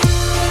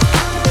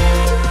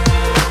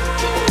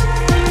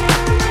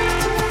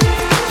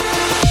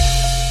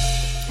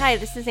Hi,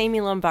 this is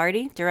Amy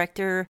Lombardi,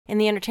 Director in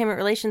the Entertainment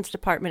Relations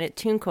Department at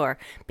TuneCore,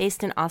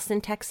 based in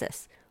Austin,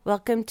 Texas.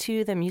 Welcome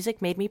to the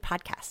Music Made Me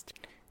podcast.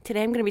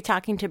 Today I'm going to be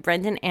talking to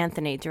Brendan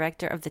Anthony,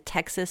 Director of the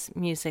Texas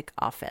Music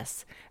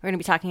Office. We're going to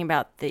be talking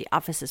about the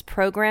office's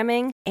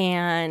programming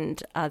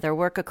and their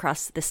work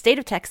across the state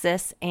of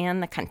Texas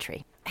and the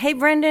country. Hey,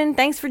 Brendan,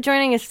 thanks for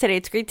joining us today.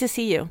 It's great to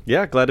see you.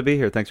 Yeah, glad to be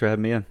here. Thanks for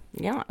having me in.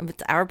 Yeah,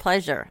 it's our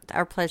pleasure. It's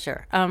our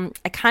pleasure.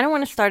 I kind of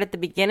want to start at the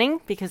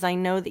beginning because I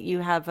know that you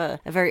have a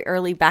very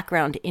early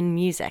background in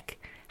music.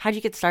 How'd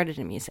you get started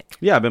in music?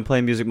 Yeah, I've been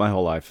playing music my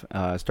whole life.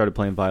 I started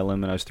playing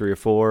violin when I was 3 or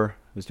 4.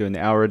 I was doing the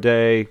hour a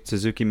day,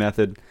 Suzuki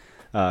method,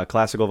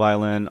 classical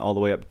violin all the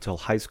way up until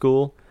high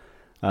school.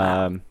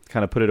 Kind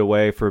of put it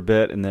away for a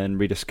bit and then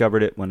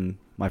rediscovered it when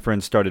my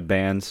friends started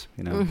bands,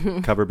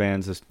 cover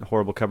bands, this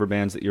horrible cover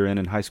bands that you're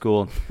in high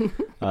school.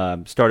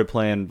 Started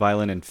playing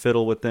violin and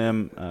fiddle with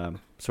them,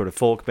 sort of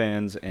folk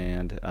bands,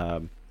 and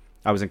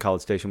I was in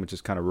College Station, which is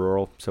kind of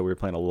rural, so we were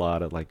playing a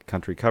lot of like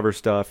country cover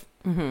stuff.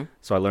 Mm-hmm.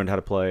 So I learned how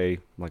to play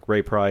like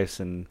Ray Price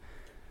and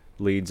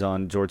leads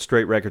on George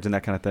Strait records and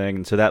that kind of thing,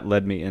 and so that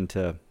led me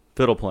into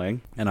fiddle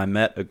playing, and I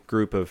met a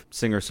group of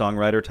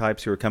singer-songwriter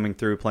types who were coming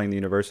through playing the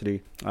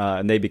university,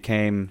 and they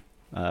became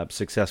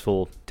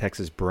successful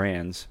Texas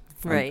brands.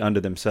 Right. Under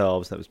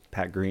themselves. That was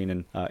Pat Green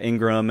and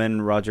Ingram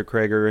and Roger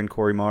Krager and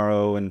Corey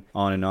Morrow and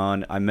on and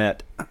on. I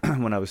met,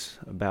 when I was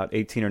about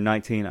 18 or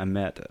 19, I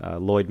met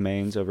Lloyd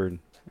Maines over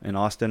in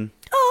Austin.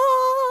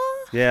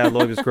 Oh! Yeah,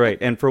 Lloyd was great.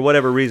 And for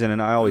whatever reason,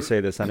 and I always say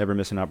this, I never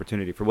miss an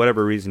opportunity. For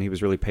whatever reason, he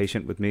was really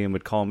patient with me and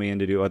would call me in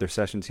to do other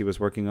sessions he was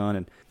working on.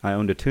 And I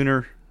owned a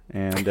tuner,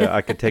 and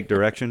I could take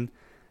direction.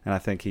 And I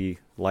think he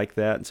liked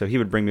that. And so he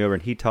would bring me over,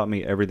 and he taught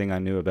me everything I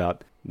knew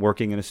about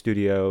working in a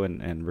studio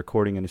and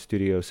recording in a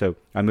studio. So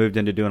I moved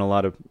into doing a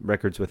lot of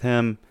records with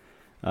him,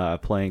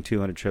 playing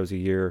 200 shows a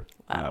year.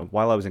 Wow.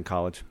 While I was in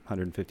college,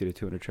 150 to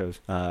 200 shows.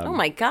 Oh,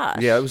 my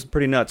gosh. Yeah, it was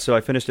pretty nuts. So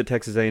I finished at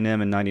Texas A&M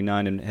in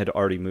 99 and had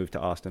already moved to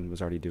Austin,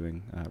 was already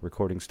doing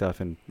recording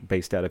stuff and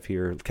based out of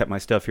here, kept my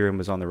stuff here and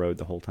was on the road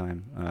the whole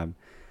time.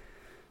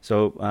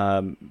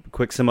 So,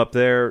 quick sum up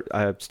there,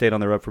 I stayed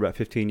on the road for about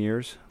 15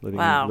 years,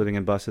 living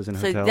in buses and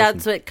hotels. So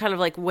that's what kind of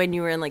like when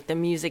you were in like the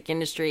music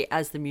industry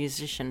as the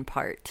musician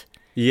part.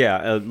 Yeah,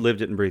 I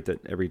lived it and breathed it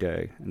every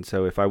day. And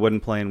so if I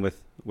wasn't playing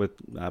with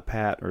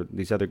Pat or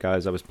these other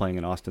guys, I was playing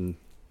in Austin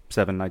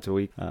 7 nights a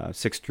week,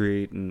 6th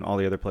Street and all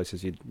the other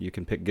places you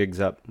can pick gigs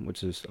up,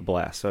 which is a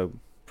blast. So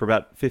for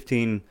about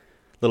a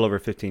little over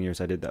 15 years,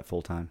 I did that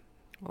full time.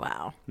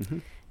 Wow. Mm-hmm.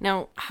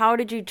 Now, how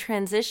did you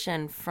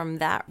transition from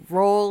that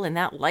role and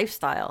that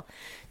lifestyle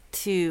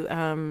to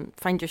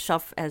find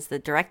yourself as the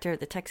director of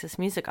the Texas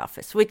Music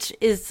Office, which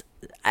is,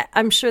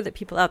 I'm sure that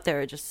people out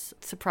there are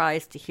just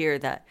surprised to hear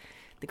that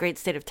the great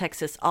state of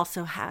Texas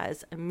also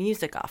has a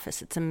music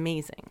office. It's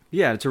amazing.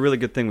 Yeah, it's a really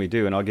good thing we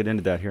do, and I'll get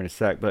into that here in a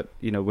sec. But,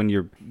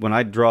 when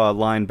I draw a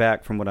line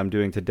back from what I'm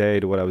doing today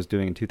to what I was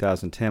doing in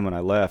 2010 when I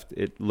left,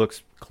 it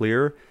looks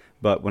clear.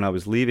 But when I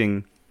was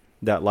leaving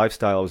that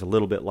lifestyle, was a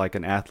little bit like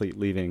an athlete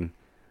leaving,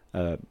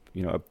 a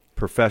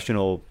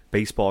professional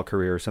baseball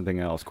career or something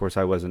else. Of course,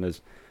 I wasn't as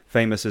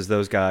famous as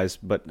those guys,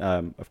 but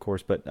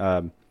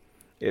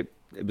it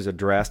was a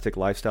drastic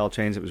lifestyle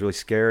change. It was really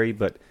scary,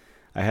 but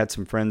I had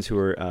some friends who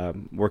were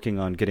working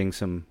on getting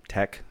some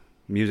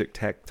music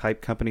tech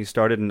type companies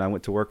started, and I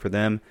went to work for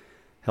them,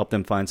 helped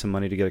them find some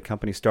money to get a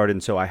company started,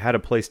 and so I had a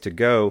place to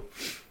go,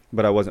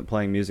 but I wasn't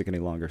playing music any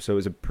longer. So it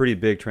was a pretty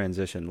big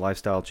transition,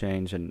 lifestyle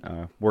change,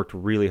 and worked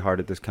really hard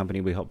at this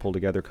company we helped pull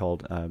together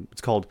called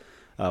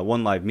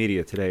One Live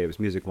Media today. It was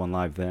Music One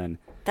Live then.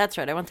 That's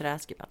right. I wanted to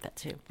ask you about that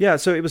too. Yeah,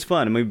 so it was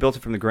fun, and we built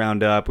it from the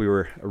ground up. We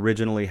were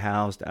originally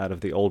housed out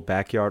of the old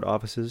backyard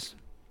offices.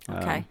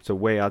 Okay. So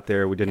way out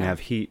there, we didn't have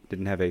heat,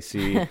 didn't have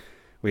AC.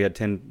 We had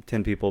 10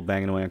 people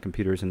banging away on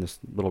computers in this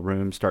little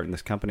room starting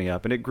this company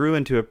up, and it grew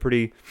into a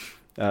pretty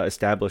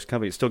established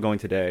company. It's still going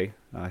today.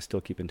 I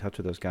still keep in touch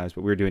with those guys,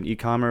 but we were doing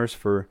e-commerce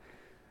for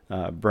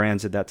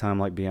brands at that time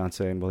like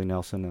Beyonce and Willie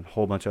Nelson and a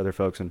whole bunch of other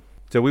folks. And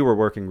so we were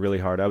working really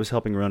hard. I was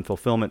helping run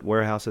fulfillment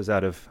warehouses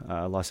out of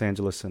Los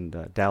Angeles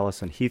and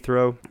Dallas and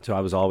Heathrow, so I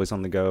was always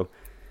on the go.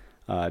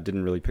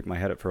 Didn't really pick my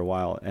head up for a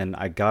while. And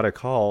I got a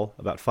call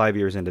about 5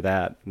 years into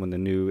that when the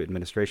new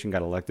administration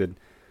got elected,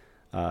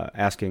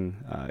 asking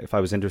if I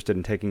was interested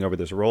in taking over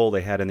this role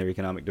they had in their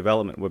economic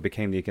development, what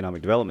became the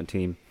economic development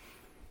team.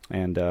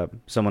 And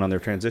someone on their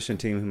transition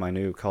team whom I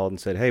knew called and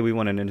said, hey, we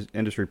want an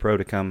industry pro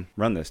to come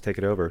run this, take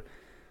it over.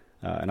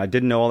 And I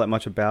didn't know all that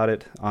much about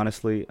it,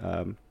 honestly.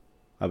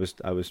 I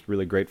was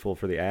really grateful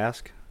for the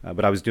ask,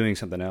 but I was doing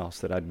something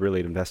else that I'd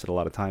really invested a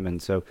lot of time in.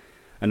 So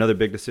another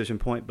big decision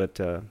point, but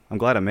I'm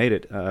glad I made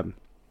it. But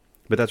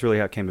that's really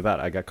how it came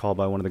about. I got called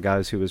by one of the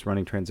guys who was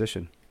running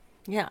transition.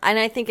 Yeah, and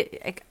I think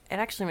it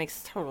actually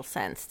makes total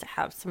sense to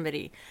have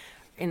somebody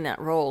in that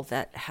role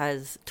that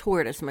has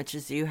toured as much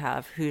as you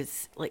have,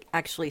 who's like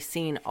actually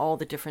seen all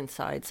the different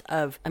sides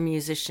of a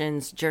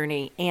musician's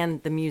journey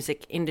and the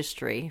music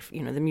industry,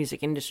 you know, the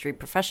music industry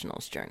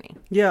professional's journey.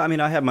 Yeah, I mean,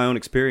 I have my own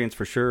experience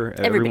for sure.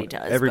 Everybody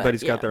does.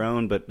 Everybody's got their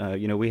own, but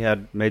you know, we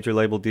had major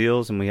label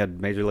deals and we had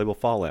major label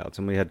fallouts,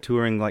 and we had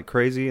touring like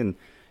crazy, and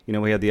you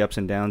know, we had the ups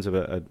and downs of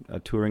a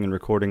touring and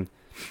recording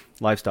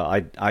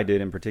lifestyle. I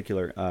did in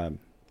particular,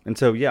 and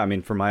so yeah, I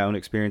mean, from my own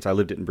experience, I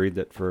lived it and breathed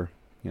it for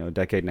a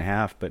decade and a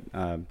half, but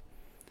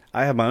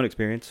I have my own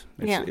experience.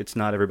 It's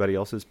not everybody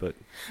else's, but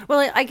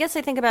well, I guess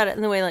I think about it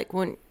in the way like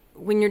when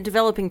you're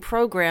developing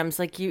programs,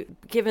 like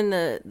given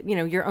the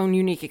your own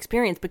unique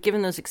experience, but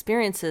given those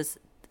experiences,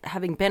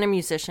 having been a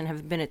musician,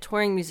 having been a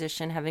touring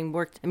musician, having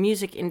worked a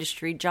music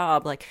industry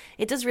job, like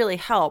it does really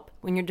help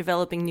when you're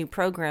developing new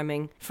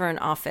programming for an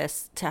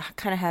office to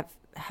kind of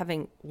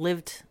having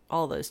lived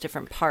all those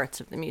different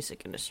parts of the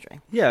music industry.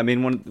 Yeah, I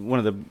mean, one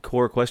of the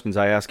core questions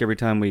I ask every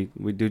time we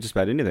do just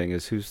about anything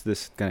is, who's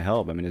this going to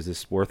help? I mean, is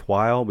this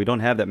worthwhile? We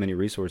don't have that many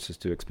resources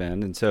to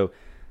expend, and so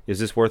is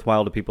this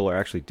worthwhile to people who are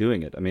actually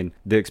doing it? I mean,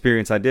 the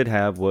experience I did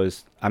have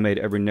was I made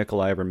every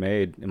nickel I ever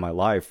made in my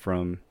life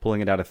from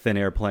pulling it out of thin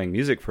air playing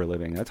music for a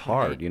living. That's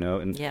hard,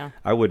 right. And yeah.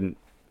 I wouldn't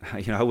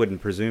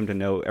presume to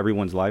know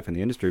everyone's life in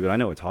the industry, but I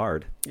know it's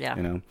hard.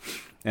 Yeah.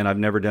 And I've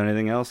never done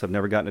anything else. I've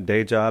never gotten a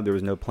day job. There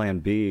was no plan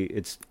B.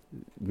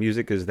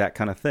 Music is that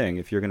kind of thing.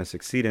 If you're going to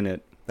succeed in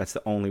it, that's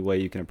the only way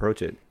you can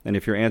approach it. And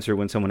if your answer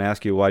when someone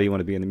asks you, why do you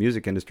want to be in the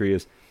music industry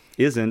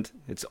isn't,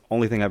 it's the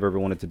only thing I've ever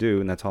wanted to do,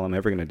 and that's all I'm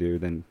ever going to do,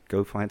 then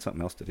go find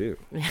something else to do.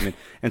 I mean,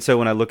 and so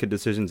when I look at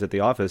decisions at the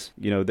office,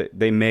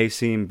 they may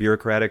seem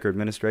bureaucratic or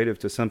administrative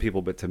to some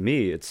people, but to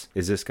me, is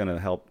this going to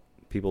help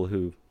people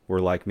who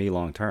were like me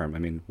long term? I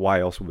mean, why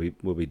else would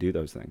we do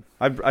those things?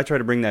 I try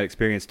to bring that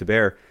experience to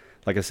bear.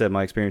 Like I said,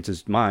 my experience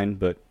is mine,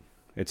 but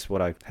it's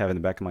what I have in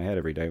the back of my head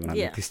every day when I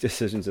make these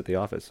decisions at the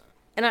office.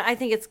 And I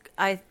think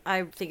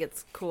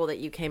it's cool that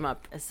you came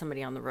up as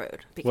somebody on the road,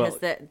 because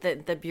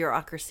the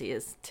bureaucracy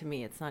is, to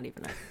me, it's not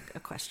even a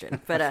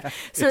question. But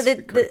so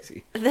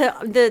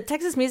the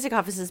Texas Music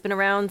Office has been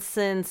around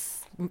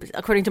since,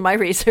 according to my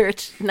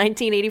research,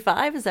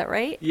 1985. Is that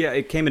right? Yeah,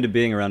 it came into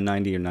being around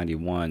 90 or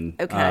 91.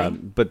 Okay.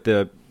 But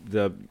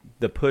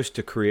the push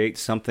to create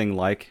something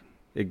like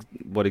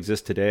what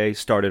exists today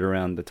started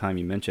around the time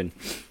you mentioned.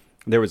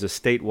 There was a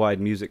statewide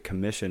music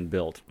commission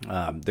built.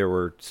 There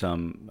were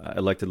some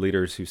elected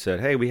leaders who said,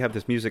 hey, we have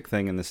this music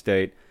thing in the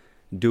state.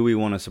 Do we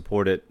want to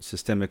support it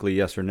systemically,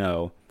 yes or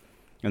no?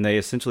 And they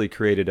essentially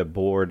created a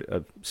board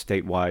of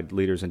statewide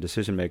leaders and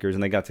decision makers,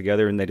 and they got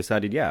together and they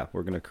decided, yeah,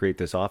 we're going to create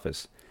this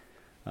office.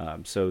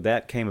 So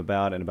that came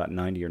about in about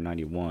 90 or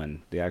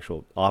 91. The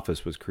actual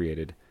office was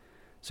created.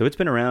 So it's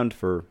been around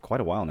for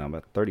quite a while now,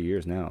 about 30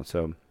 years now.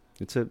 So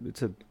it's a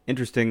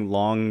interesting,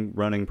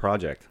 long-running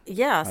project.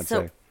 Yeah, I'd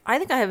say. I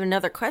think I have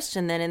another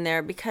question then in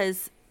there,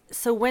 because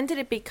so when did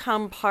it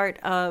become part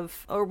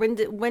of, or when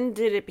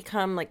did it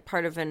become like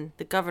part of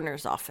the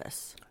governor's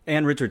office?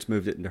 Ann Richards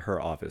moved it into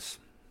her office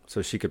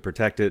so she could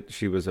protect it.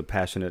 She was a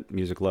passionate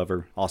music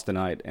lover,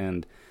 Austinite,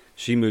 and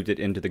she moved it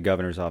into the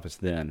governor's office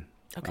then.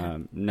 Okay.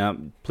 Now,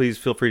 please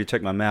feel free to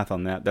check my math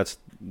on that. That's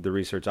the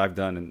research I've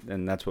done,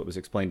 and that's what was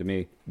explained to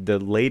me. The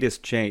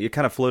latest change, it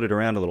kind of floated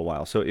around a little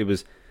while. So it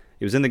was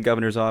in the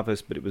governor's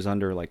office, but it was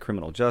under like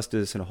criminal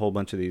justice, and a whole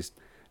bunch of these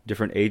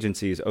different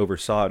agencies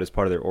oversaw it as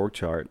part of their org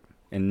chart.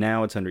 And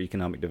now it's under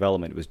economic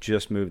development. It was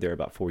just moved there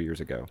about 4 years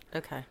ago.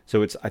 Okay.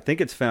 So I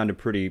think it's found a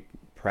pretty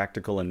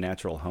practical and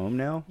natural home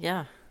now.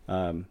 Yeah.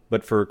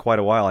 But for quite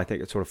a while, I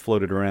think it sort of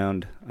floated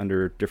around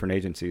under different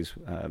agencies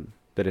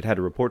that it had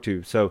to report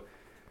to. So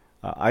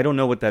I don't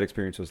know what that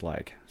experience was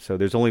like. So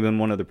there's only been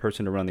one other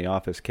person to run the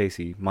office,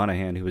 Casey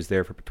Monahan, who was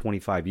there for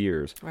 25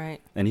 years. Right.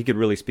 And he could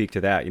really speak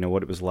to that,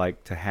 what it was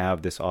like to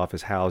have this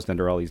office housed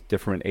under all these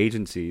different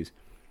agencies,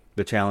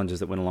 the challenges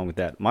that went along with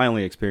that. My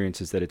only experience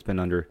is that it's been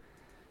under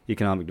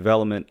economic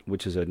development,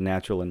 which is a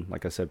natural and,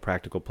 like I said,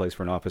 practical place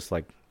for an office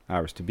like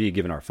ours to be,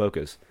 given our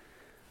focus.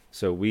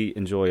 So we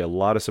enjoy a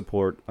lot of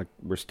support. Like,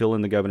 we're still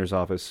in the governor's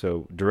office,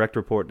 so direct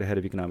report to head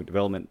of economic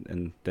development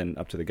and then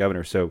up to the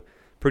governor. So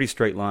pretty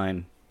straight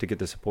line to get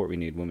the support we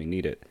need when we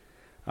need it.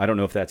 I don't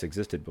know if that's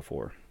existed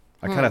before.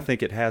 I kind of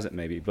think it hasn't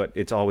maybe, but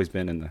it's always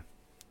been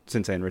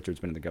since Ann Richards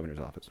been in the governor's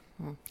office.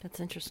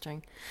 That's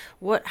interesting.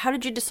 How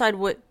did you decide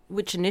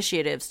which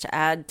initiatives to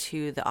add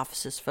to the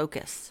office's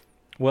focus?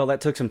 Well,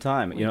 that took some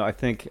time. I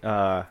think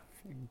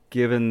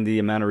given the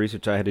amount of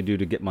research I had to do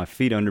to get my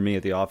feet under me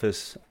at the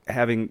office,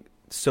 having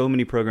so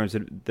many programs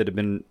that have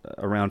been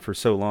around for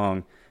so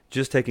long,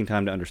 just taking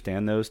time to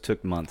understand those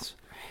took months.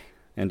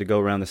 And to go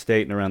around the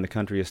state and around the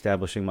country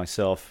establishing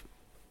myself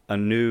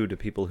anew to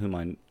people whom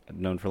I've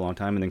known for a long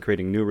time, and then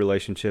creating new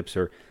relationships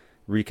or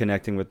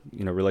reconnecting with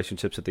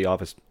relationships that the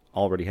office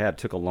already had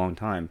took a long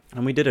time.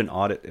 And we did an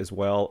audit as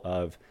well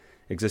of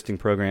existing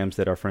programs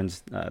that our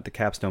friends at the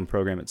Capstone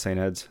program at St.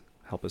 Ed's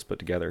help us put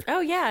together.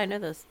 Oh yeah, I know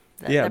those.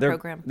 That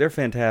program. They're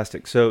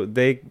fantastic. So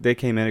they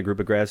came in, a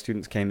group of grad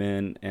students came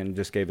in and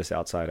just gave us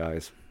outside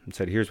eyes and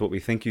said, here's what we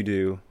think you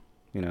do.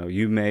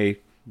 You may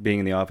being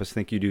in the office,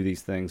 think you do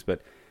these things,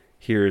 but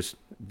here's,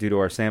 due to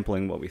our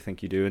sampling, what we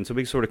think you do. And so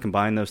we sort of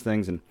combined those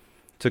things and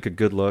took a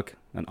good look,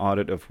 an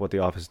audit of what the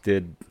office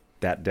did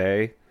that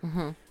day,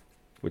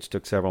 which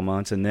took several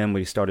months. And then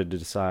we started to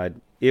decide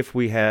if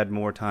we had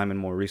more time and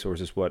more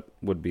resources, what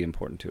would be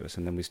important to us.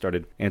 And then we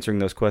started answering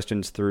those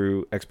questions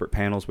through expert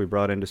panels we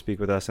brought in to speak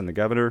with us and the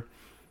governor.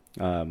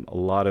 A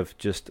lot of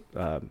just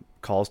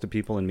calls to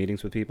people and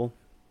meetings with people.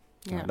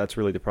 Yeah. That's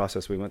really the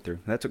process we went through.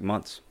 That took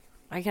months.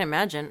 I can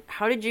imagine.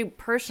 How did you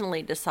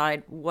personally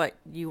decide what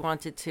you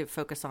wanted to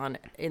focus on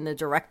in the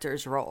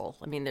director's role?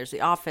 I mean, there's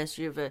the office.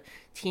 You have a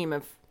team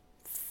of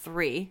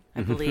 3,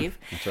 I believe.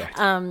 That's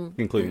right.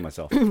 Including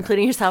myself.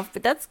 Including yourself.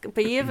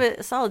 But you have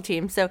a solid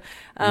team. So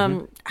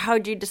how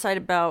did you decide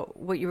about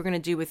what you were going to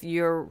do with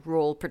your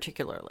role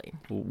particularly?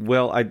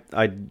 Well,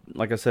 I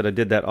like I said, I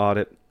did that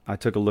audit. I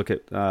took a look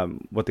at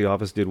what the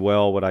office did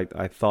well, what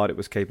I thought it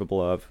was capable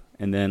of.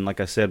 And then, like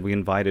I said, we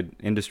invited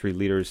industry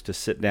leaders to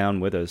sit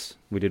down with us.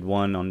 We did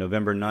one on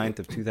November 9th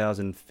of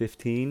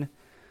 2015,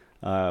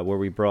 where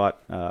we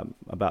brought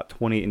about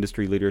 20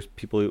 industry leaders,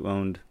 people who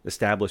owned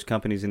established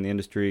companies in the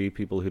industry,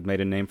 people who'd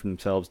made a name for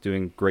themselves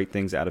doing great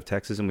things out of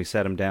Texas. And we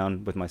sat them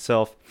down with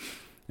myself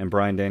and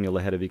Brian Daniel,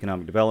 the head of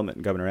economic development,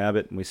 and Governor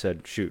Abbott. And we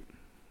said, shoot,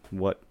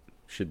 what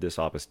should this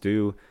office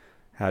do?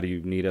 How do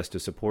you need us to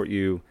support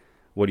you?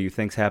 What do you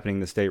think's happening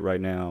in the state right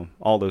now?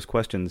 All those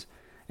questions.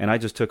 And I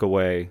just took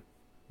away,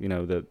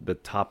 the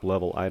top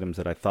level items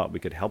that I thought we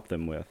could help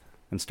them with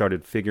and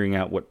started figuring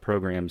out what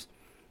programs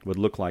would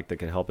look like that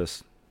could help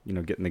us,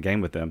 get in the game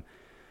with them.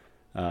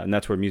 And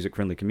that's where Music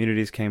Friendly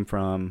Communities came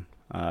from.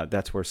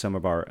 That's where some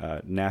of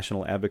our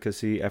national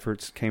advocacy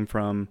efforts came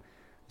from.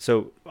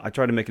 So I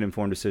tried to make an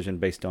informed decision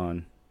based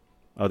on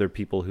other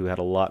people who had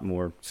a lot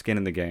more skin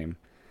in the game,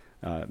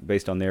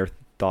 based on their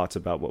thoughts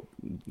about what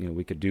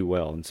we could do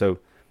well. And so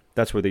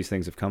that's where these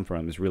things have come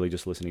from, is really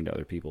just listening to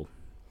other people.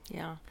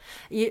 Yeah.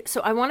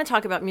 So I want to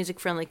talk about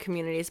music-friendly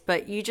communities,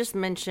 but you just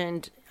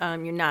mentioned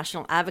your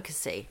national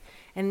advocacy,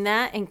 and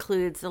that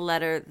includes the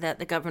letter that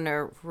the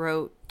governor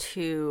wrote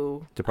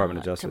to Department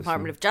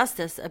of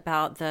Justice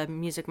about the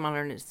Music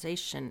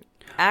Modernization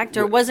Act,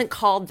 or wasn't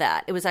called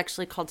that. It was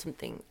actually called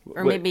something,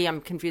 or maybe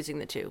I'm confusing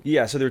the two.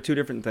 Yeah, so there are 2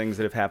 different things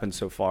that have happened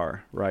so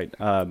far, right?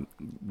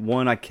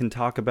 One I can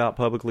talk about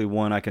publicly,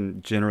 one I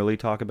can generally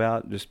talk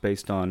about just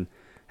based on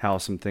how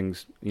some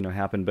things,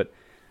 happened. But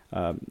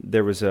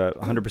there was a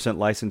 100%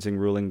 licensing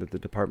ruling that the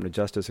Department of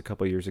Justice a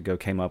couple of years ago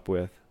came up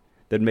with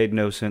that made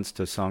no sense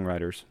to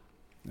songwriters.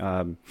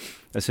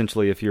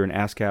 Essentially, if you're an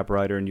ASCAP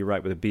writer and you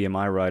write with a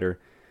BMI writer,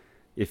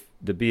 if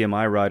the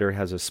BMI writer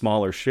has a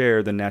smaller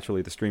share, then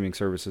naturally the streaming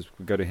services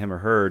would go to him or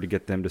her to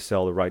get them to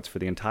sell the rights for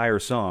the entire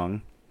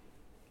song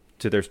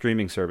to their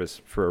streaming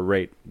service for a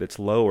rate that's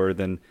lower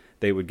than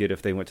they would get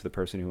if they went to the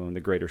person who owned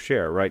the greater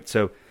share, right?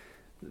 So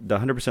the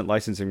 100%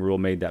 licensing rule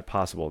made that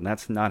possible, and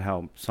that's not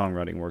how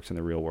songwriting works in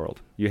the real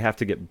world. You have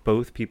to get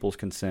both people's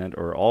consent,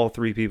 or all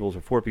 3 people's or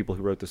 4 people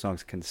who wrote the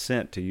songs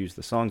consent to use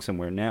the song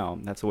somewhere now.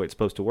 That's the way it's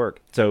supposed to work.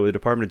 So the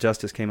Department of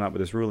Justice came out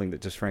with this ruling that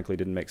just frankly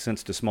didn't make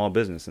sense to small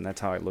business, and that's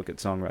how I look at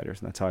songwriters,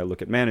 and that's how I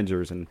look at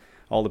managers and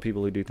all the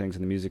people who do things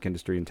in the music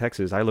industry in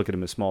Texas. I look at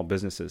them as small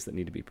businesses that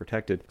need to be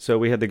protected. So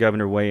we had the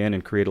governor weigh in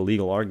and create a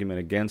legal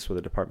argument against what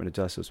the Department of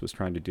Justice was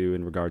trying to do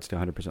in regards to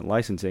 100%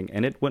 licensing,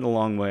 and it went a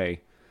long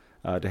way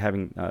to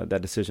having that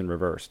decision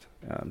reversed.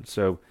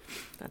 So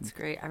that's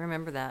great. I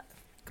remember that.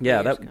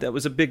 Yeah, that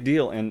was a big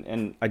deal,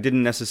 and I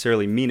didn't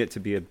necessarily mean it to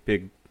be a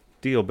big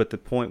deal, but the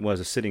point was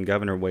a sitting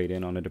governor weighed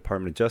in on a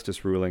Department of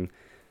Justice ruling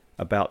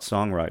about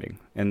songwriting,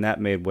 and that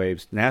made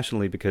waves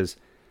nationally because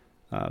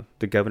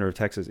the governor of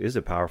Texas is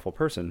a powerful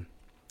person,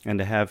 and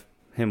to have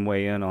him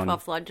weigh in on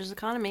 12th largest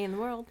economy in the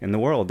world. In the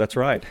world, that's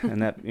right.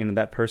 And that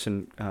that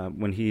person,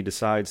 when he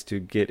decides to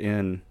get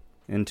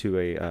into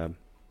a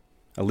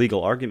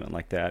legal argument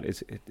like that,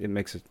 it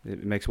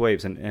makes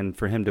waves, and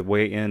for him to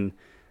weigh in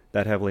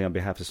that heavily on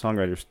behalf of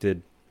songwriters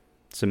did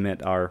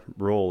cement our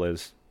role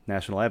as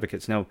national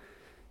advocates. Now,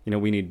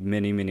 we need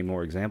many, many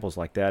more examples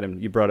like that.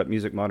 And you brought up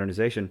music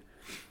modernization.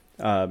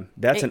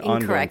 That's an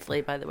ongoing.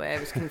 Incorrectly, by the way, I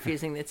was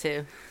confusing the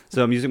two.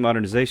 So, music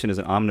modernization is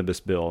an omnibus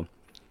bill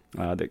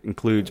that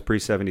includes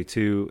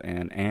Pre-72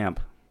 and AMP.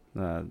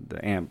 The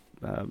AMP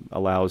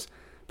allows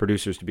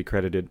producers to be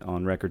credited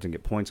on records and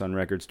get points on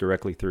records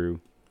directly through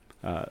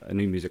a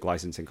new music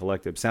licensing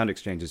collective. Sound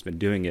Exchange has been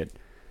doing it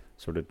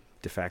sort of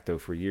de facto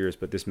for years,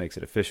 but this makes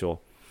it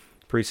official.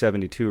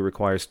 Pre-72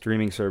 requires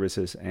streaming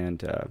services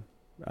and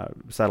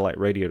satellite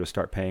radio to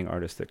start paying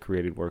artists that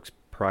created works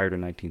prior to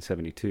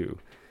 1972.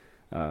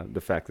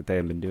 The fact that they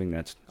haven't been doing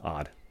that's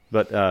odd,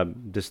 but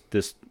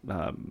this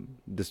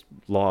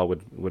law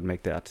would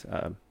make that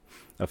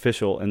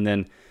official. And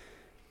then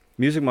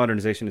music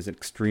modernization is an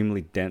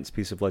extremely dense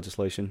piece of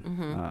legislation.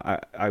 Mm-hmm.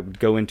 I would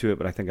go into it,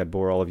 but I think I'd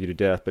bore all of you to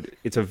death. But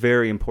it's a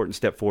very important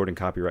step forward in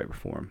copyright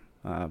reform.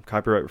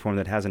 Copyright reform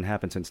that hasn't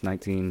happened since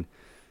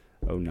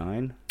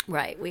 1909.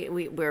 Right.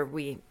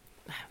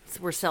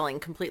 We're selling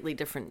completely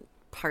different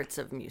parts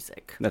of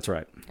music. That's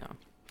right. Yeah.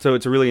 So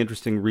it's a really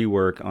interesting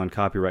rework on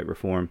copyright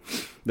reform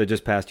that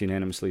just passed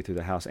unanimously through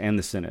the House and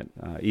the Senate.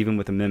 Even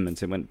with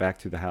amendments, it went back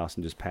through the House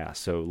and just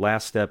passed. So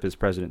last step is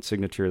President's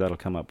signature. That'll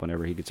come up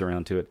whenever he gets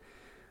around to it.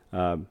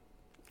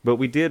 But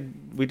we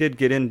did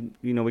get in,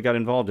 we got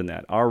involved in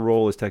that. Our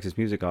role as Texas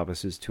Music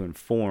Office is to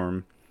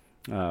inform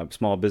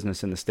small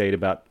business in the state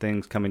about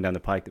things coming down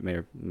the pike that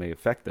may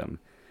affect them.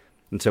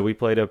 And so we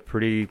played a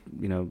pretty,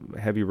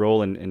 heavy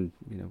role in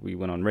we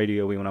went on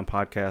radio, we went on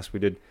podcasts, we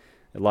did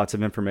lots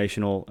of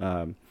informational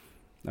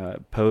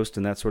posts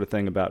and that sort of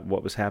thing about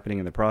what was happening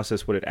in the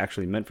process, what it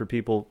actually meant for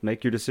people.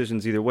 Make your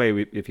decisions either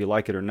way, if you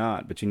like it or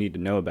not, but you need to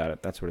know about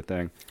it, that sort of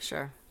thing.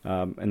 Sure.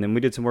 And then we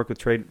did some work with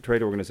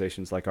trade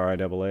organizations like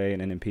RIAA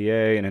and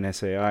NMPA and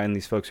NSAI and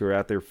these folks who are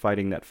out there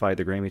fighting that fight,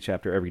 the Grammy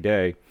chapter, every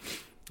day,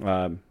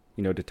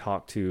 to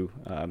talk to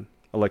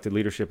elected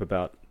leadership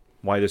about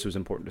why this was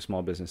important to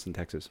small business in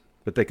Texas.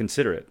 But they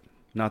consider it.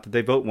 Not that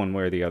they vote one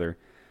way or the other,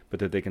 but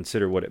that they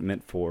consider what it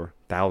meant for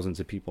thousands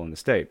of people in the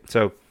state.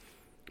 So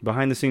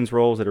behind-the-scenes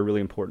roles that are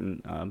really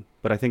important,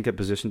 but I think it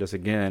positioned us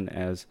again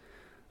as,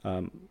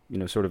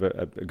 sort of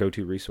a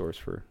go-to resource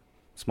for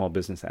small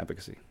business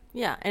advocacy.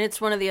 Yeah, and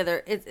it's one of the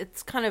other,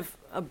 it's kind of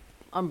an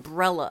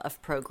umbrella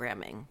of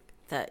programming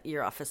that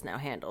your office now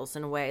handles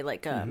in a way,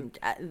 like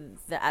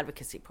the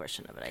advocacy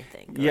portion of it, I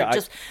think. Yeah.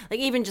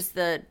 Even just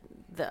the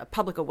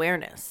public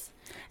awareness.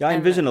 Yeah, I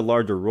envision a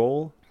larger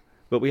role,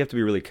 but we have to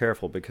be really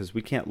careful because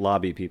we can't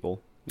lobby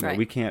people. Right.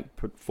 We can't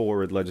put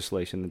forward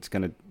legislation that's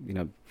going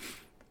to,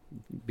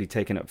 be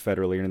taken up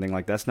federally or anything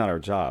like that. That's not our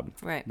job.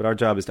 Right. But our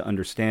job is to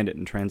understand it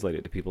and translate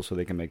it to people so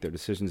they can make their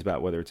decisions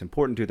about whether it's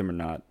important to them or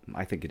not.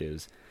 I think it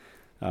is.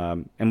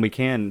 And we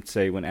can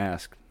say when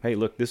asked, hey,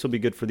 look, this will be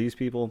good for these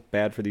people,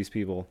 bad for these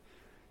people.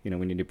 We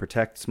need to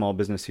protect small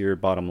business here,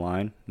 bottom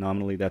line.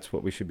 Nominally, that's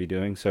what we should be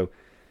doing. So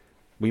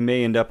we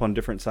may end up on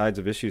different sides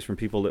of issues from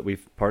people that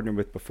we've partnered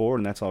with before,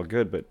 and that's all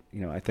good. But,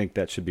 I think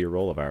that should be a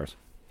role of ours.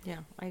 Yeah,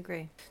 I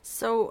agree.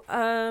 So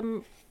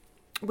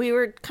we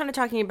were kind of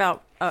talking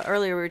about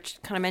earlier, we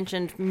kind of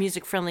mentioned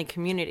music-friendly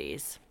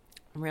communities.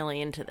 I'm really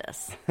into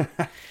this.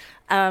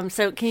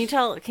 So can you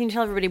tell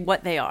everybody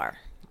what they are?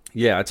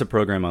 Yeah, it's a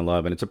program I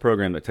love, and it's a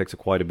program that takes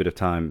quite a bit of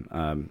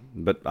time,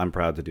 but I'm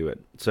proud to do it.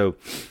 So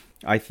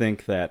I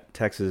think that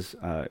Texas,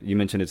 you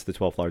mentioned it's the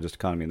 12th largest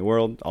economy in the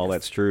world. All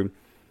that's true.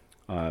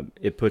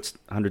 It puts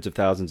hundreds of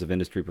thousands of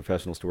industry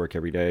professionals to work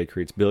every day,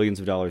 creates billions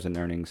of dollars in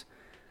earnings.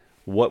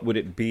 What would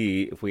it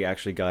be if we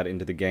actually got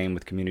into the game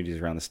with communities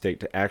around the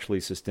state to actually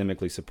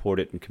systemically support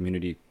it in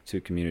community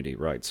to community,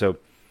 right? So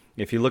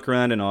if you look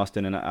around in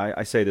Austin, and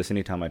I say this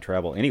anytime I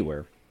travel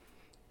anywhere,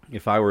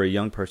 if I were a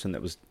young person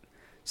that was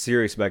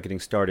serious about getting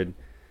started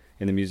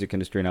in the music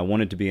industry and I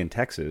wanted to be in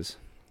Texas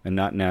and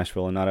not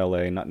Nashville and not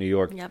LA and not New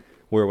York, yep.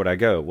 Where would I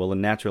go? Well, the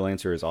natural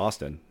answer is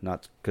Austin,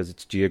 not because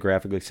it's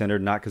geographically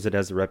centered, not because it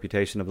has the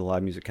reputation of the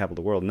live music capital of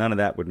the world. None of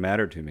that would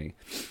matter to me.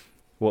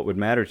 What would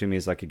matter to me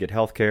is I could get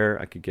health care,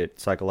 I could get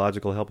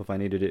psychological help if I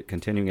needed it,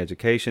 continuing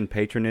education,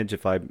 patronage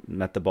if I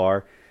met the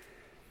bar.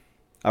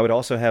 I would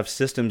also have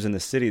systems in the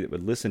city that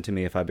would listen to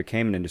me if I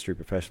became an industry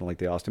professional like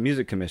the Austin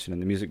Music Commission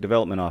and the Music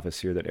Development Office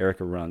here that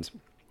Erica runs.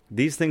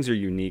 These things are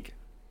unique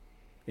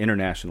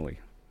internationally.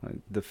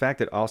 The fact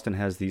that Austin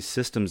has these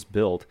systems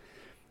built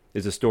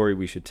is a story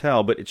we should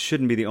tell, but it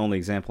shouldn't be the only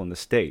example in the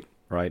state,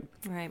 right?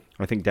 Right.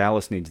 I think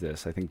Dallas needs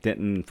this. I think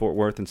Denton and Fort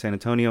Worth and San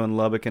Antonio and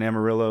Lubbock and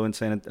Amarillo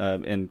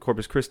and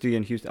Corpus Christi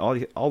and Houston,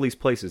 all these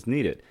places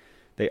need it.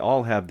 They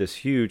all have this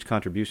huge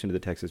contribution to the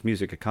Texas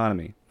music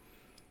economy,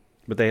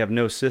 but they have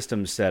no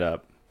system set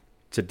up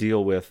to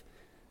deal with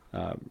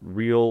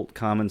real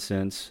common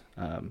sense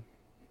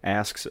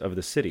asks of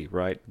the city,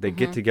 right? They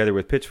get together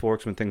with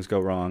pitchforks when things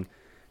go wrong.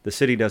 The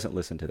city doesn't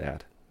listen to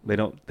that. They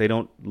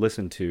don't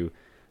listen to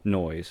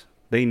noise.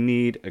 They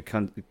need a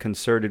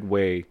concerted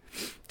way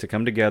to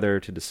come together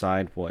to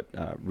decide what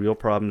real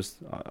problems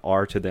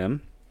are to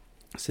them,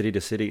 city to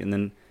city, and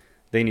then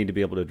they need to be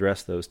able to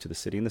address those to the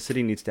city. And the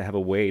city needs to have a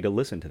way to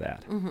listen to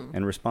that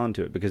and respond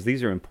to it, because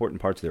these are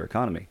important parts of their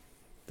economy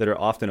that are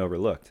often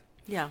overlooked.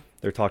 Yeah,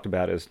 they're talked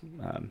about as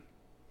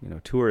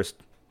tourist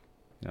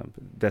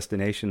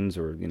destinations,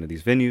 or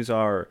these venues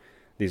are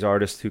these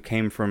artists who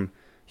came from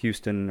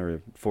Houston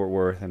or Fort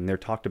Worth, and they're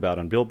talked about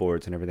on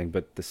billboards and everything,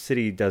 but the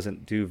city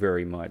doesn't do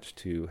very much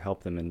to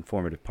help them in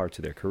formative parts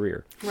of their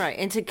career. Right,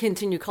 and to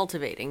continue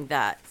cultivating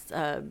that,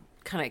 kind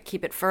of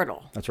keep it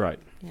fertile. That's right.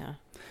 Yeah.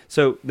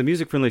 So the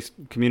music-friendly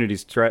community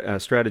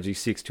strategy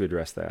seeks to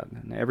address that.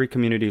 And every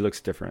community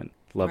looks different.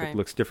 Lubbock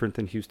looks different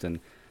than Houston.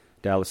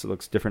 Dallas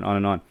looks different, on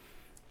and on.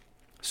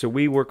 So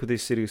we work with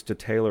these cities to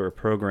tailor a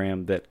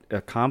program that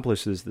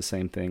accomplishes the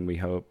same thing, we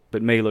hope,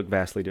 but may look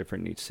vastly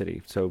different in each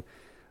city. So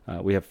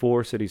we have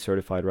 4 cities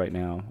certified right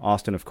now.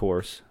 Austin, of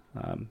course,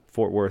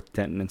 Fort Worth,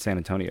 Denton, and San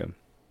Antonio.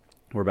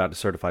 We're about to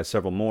certify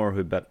several more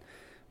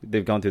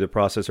they've gone through the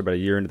process, or about a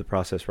year into the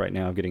process right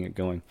now of getting it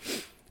going.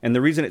 And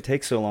the reason it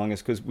takes so long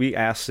is because we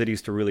ask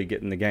cities to really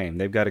get in the game.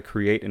 They've got to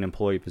create an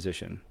employee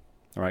position.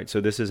 All right,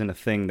 so this isn't a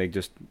thing they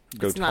just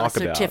go talk about. It's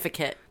not a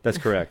certificate. That's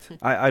correct.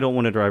 I don't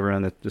want to drive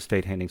around the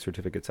state handing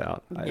certificates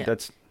out. Yeah.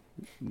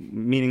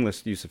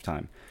 meaningless use of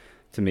time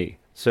to me.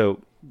 So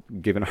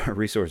given our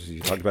resources you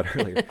talked about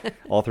earlier,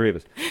 all three of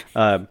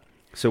us.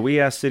 So we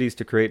asked cities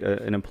to create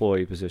an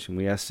employee position.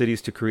 We asked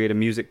cities to create a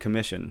music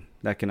commission.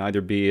 That can either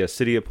be a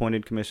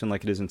city-appointed commission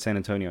like it is in San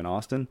Antonio and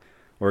Austin,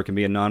 or it can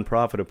be a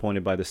nonprofit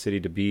appointed by the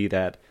city to be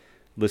that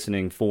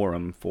listening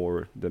forum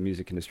for the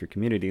music industry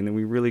community. And then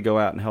we really go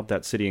out and help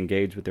that city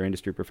engage with their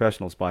industry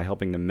professionals by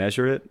helping them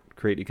measure it,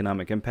 create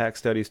economic impact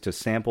studies to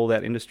sample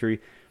that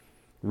industry,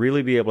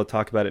 really be able to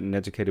talk about it in an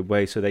educated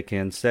way so they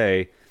can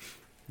say,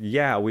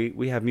 yeah,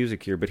 we have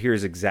music here, but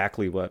here's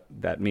exactly what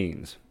that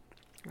means.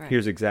 Right.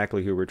 Here's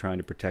exactly who we're trying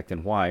to protect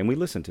and why. And we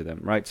listen to them,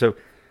 right? So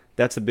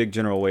that's a big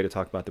general way to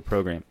talk about the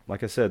program.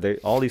 Like I said,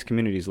 all these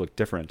communities look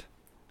different,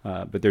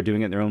 but they're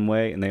doing it in their own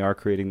way, and they are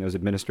creating those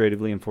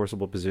administratively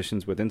enforceable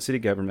positions within city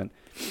government.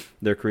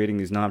 They're creating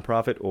these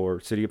nonprofit or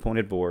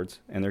city-appointed boards,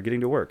 and they're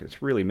getting to work.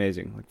 It's really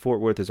amazing. Like Fort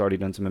Worth has already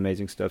done some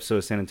amazing stuff. So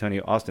is San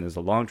Antonio. Austin has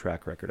a long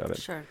track record of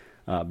it. Sure.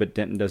 But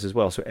Denton does as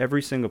well. So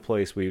every single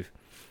place we've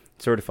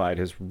certified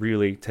has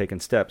really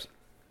taken steps.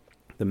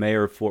 The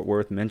mayor of Fort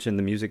Worth mentioned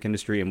the music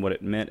industry and what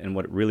it meant and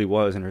what it really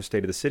was in her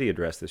State of the City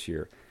address this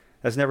year.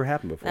 That's never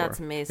happened before. That's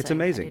amazing. It's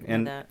amazing.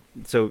 And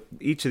so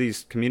each of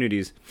these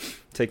communities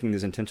taking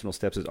these intentional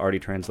steps has already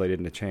translated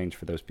into change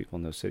for those people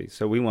in those cities.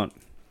 So we want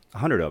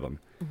 100 of them.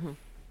 Mm-hmm.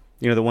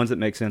 You know, the ones that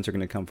make sense are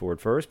going to come forward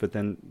first, but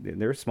then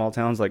there are small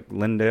towns like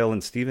Lindale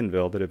and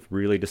Stephenville that have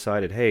really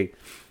decided, hey,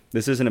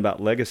 this isn't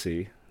about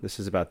legacy. This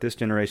is about this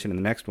generation and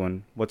the next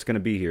one. What's going to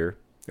be here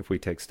if we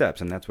take steps?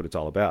 And that's what it's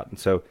all about. And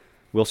so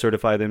we'll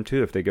certify them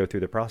too if they go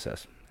through the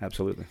process.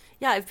 Absolutely.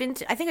 Yeah, I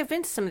think I've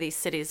been to some of these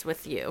cities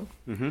with you.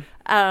 Mm-hmm.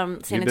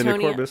 San Antonio. Been to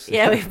Corpus?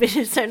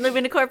 Yeah, certainly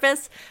been to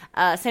Corpus.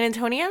 San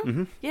Antonio.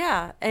 Mm-hmm.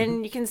 Yeah,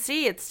 and you can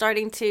see it's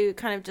starting to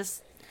kind of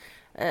just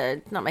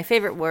not my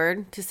favorite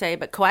word to say,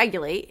 but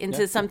coagulate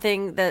into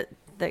something that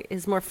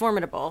is more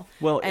formidable.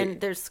 Well, and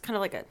there's kind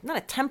of like not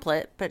a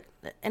template, but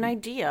an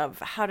idea of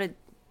how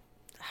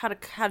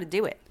to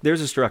do it.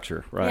 There's a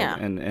structure, right? Yeah.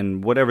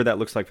 And whatever that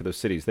looks like for those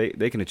cities,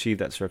 they can achieve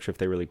that structure if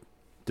they really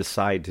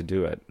decide to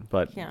do it.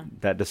 But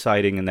that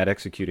deciding and that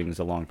executing is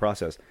a long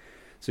process.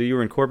 So you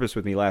were in Corpus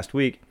with me last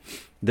week.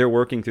 They're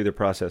working through the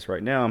process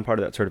right now, and part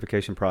of that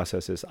certification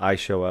process is I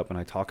show up and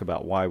I talk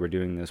about why we're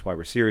doing this, why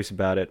we're serious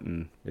about it,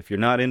 and if you're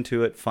not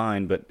into it,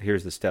 fine, but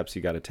here's the steps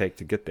you got to take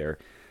to get there.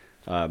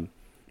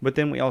 But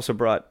then we also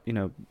brought,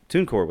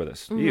 TuneCore with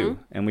us,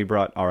 and we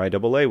brought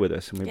RIAA with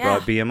us, and we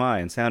brought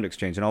BMI and Sound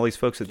Exchange and all these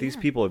folks that these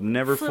people have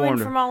never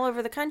formed. From all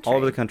over the country. All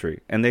over the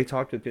country. And they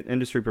talked to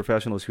industry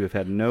professionals who have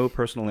had no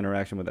personal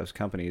interaction with those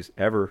companies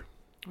ever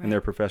in their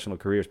professional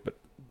careers, but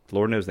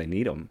Lord knows they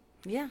need them.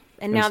 Yeah,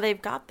 and now they've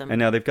got them. And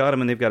now they've got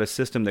them, and they've got a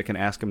system that can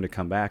ask them to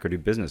come back or do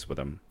business with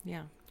them.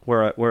 Yeah.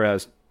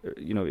 Whereas,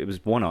 it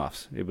was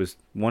one-offs. It was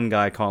one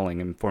guy calling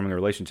and forming a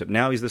relationship.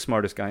 Now he's the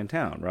smartest guy in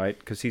town, right?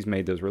 Because he's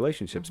made those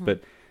relationships. Mm-hmm.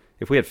 But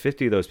if we had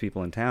 50 of those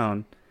people in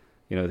town,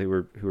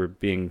 who were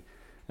being,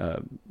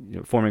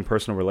 forming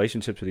personal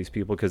relationships with these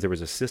people because there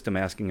was a system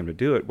asking them to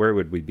do it, where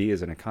would we be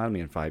as an economy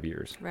in 5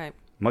 years? Right.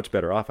 Much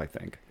better off, I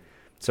think.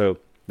 So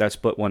that's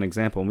but one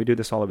example, and we do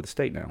this all over the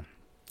state now.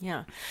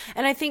 Yeah,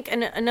 and I think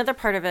another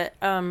part of it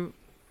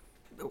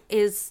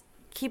is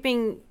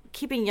keeping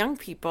young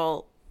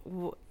people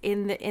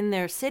in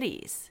their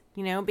cities.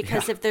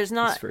 Because if there's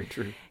not, that's very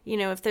true.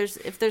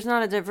 If there's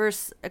not a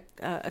diverse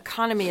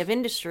economy of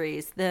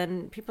industries,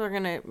 then people are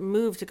going to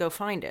move to go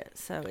find it.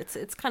 So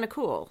it's kind of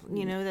cool,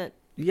 that.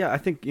 Yeah, I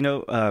think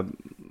I'm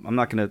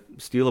not going to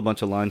steal a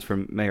bunch of lines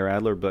from Mayor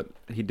Adler, but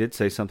he did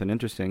say something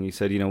interesting. He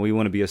said, we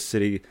want to be a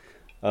city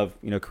of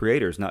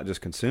creators, not just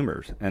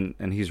consumers, and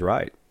he's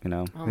right.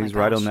 He's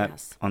right on that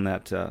yes. on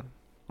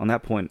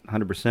that point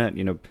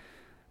 100%.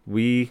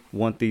 We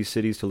want these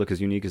cities to look as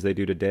unique as they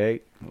do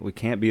today. We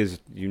can't be as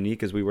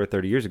unique as we were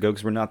 30 years ago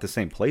because we're not the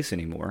same place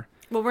anymore.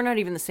 Well, we're not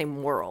even the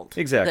same world.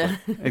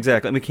 Exactly.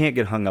 Exactly. And we can't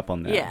get hung up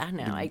on that. Yeah,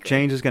 no, I agree.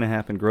 Change is going to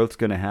happen. Growth's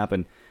going to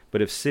happen.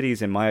 But if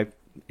cities, in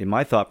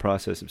my thought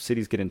process, if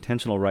cities get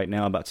intentional right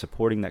now about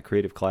supporting that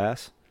creative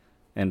class,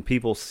 and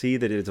people see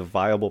that it's a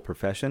viable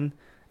profession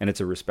and it's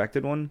a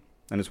respected one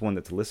and it's one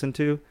that's listened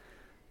to,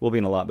 we'll be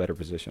in a lot better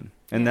position.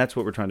 And that's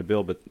what we're trying to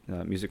build with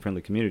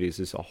music-friendly communities,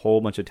 is a whole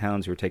bunch of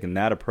towns who are taking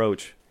that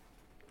approach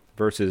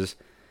versus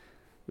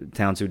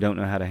towns who don't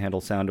know how to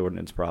handle sound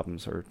ordinance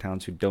problems, or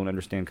towns who don't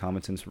understand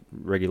common sense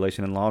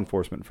regulation and law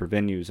enforcement for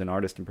venues and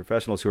artists and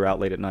professionals who are out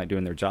late at night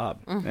doing their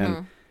job. Mm-hmm.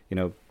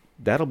 And,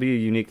 that'll be a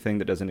unique thing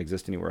that doesn't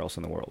exist anywhere else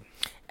in the world.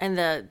 And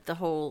the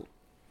whole...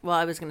 Well,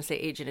 I was going to say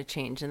agent of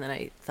change, and then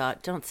I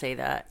thought, don't say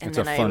that. And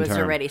then I was term.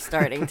 Already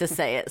starting to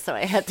say it, so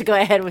I had to go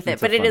ahead with it.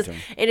 But it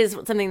is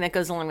something that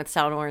goes along with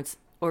sound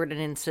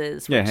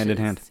ordinances. Yeah, hand in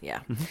hand. Yeah.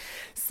 Mm-hmm.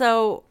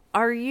 So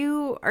do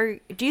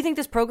you think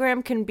this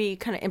program can be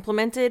kind of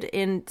implemented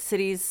in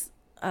cities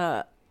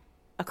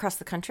across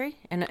the country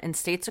and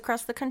states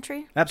across the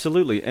country?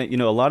 Absolutely.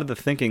 And, a lot of the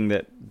thinking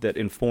that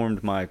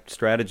informed my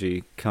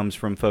strategy comes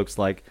from folks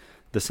like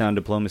the sound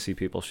diplomacy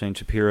people, Shane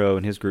Shapiro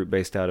and his group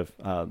based out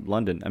of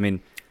London. I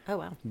mean, oh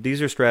wow,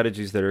 these are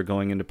strategies that are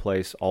going into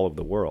place all over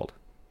the world.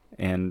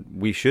 and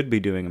we should be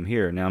doing them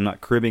here. Now, I'm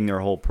not cribbing their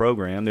whole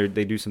program.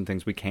 They do some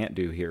things we can't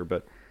do here,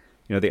 but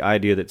the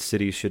idea that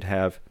cities should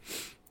have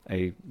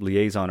a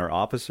liaison or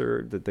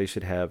officer, that they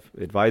should have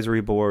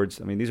advisory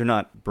boards. I mean, these are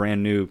not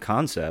brand new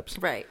concepts.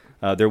 Right.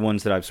 They're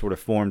ones that I've sort of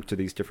formed to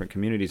these different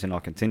communities, and I'll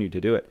continue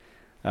to do it.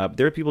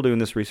 There are people doing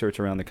this research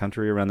around the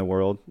country, around the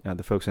world.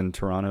 The folks in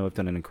Toronto have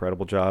done an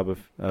incredible job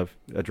of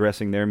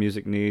addressing their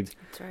music needs.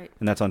 That's right.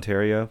 And that's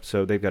Ontario.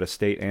 So they've got a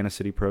state and a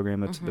city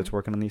program that's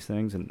working on these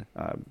things. And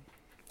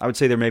I would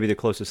say they're maybe the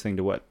closest thing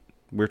to what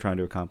we're trying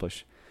to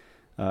accomplish.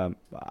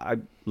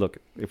 Look,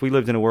 if we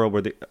lived in a world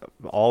where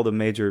all the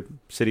major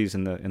cities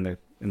in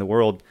the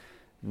world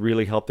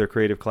really help their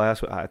creative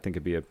class, I think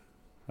it'd be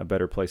a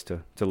better place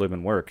to live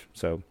and work.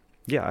 So,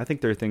 yeah, I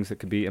think there are things that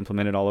could be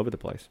implemented all over the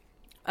place.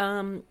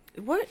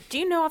 What do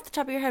you know off the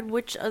top of your head?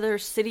 Which other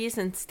cities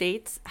and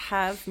states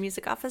have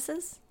music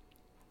offices?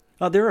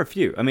 There are a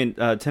few. I mean,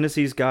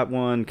 Tennessee's got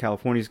one.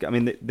 California's got. I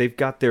mean, they've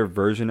got their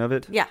version of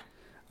it. Yeah.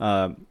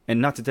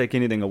 And not to take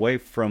anything away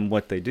from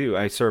what they do,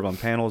 I serve on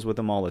panels with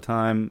them all the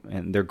time,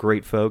 and they're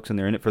great folks, and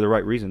they're in it for the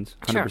right reasons,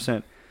 100%.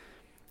 Sure.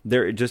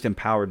 They're just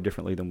empowered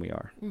differently than we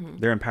are. Mm-hmm.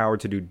 They're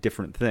empowered to do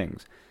different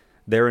things.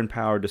 They're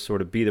empowered to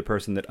sort of be the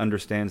person that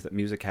understands that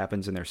music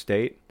happens in their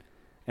state,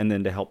 and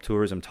then to help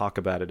tourism talk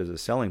about it as a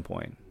selling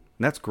point.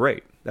 And that's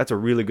great. That's a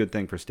really good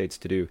thing for states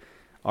to do.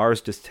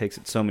 Ours just takes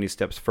it so many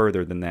steps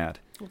further than that.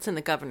 It's in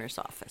the governor's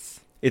office.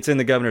 It's in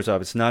the governor's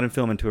office, not in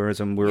film and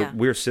tourism.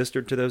 We're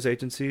sister to those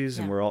agencies,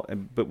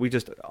 and but we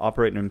just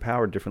operate and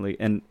empower differently.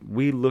 And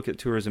we look at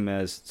tourism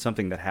as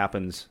something that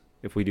happens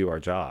if we do our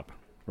job,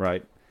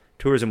 right?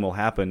 Tourism will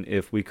happen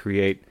if we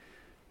create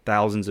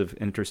thousands of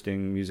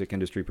interesting music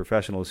industry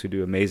professionals who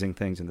do amazing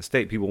things in the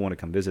state. People want to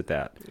come visit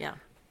that. Yeah.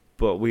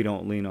 But we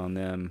don't lean on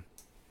them,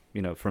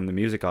 from the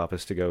music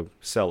office to go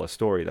sell a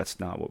story. That's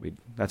not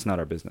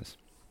our business.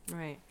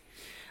 Right.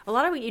 A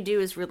lot of what you do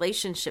is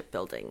relationship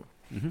building.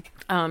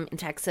 Mm-hmm. In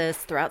Texas,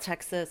 throughout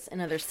Texas,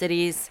 and other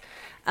cities.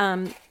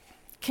 Can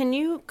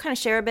you kind of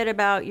share a bit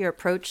about your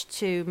approach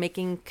to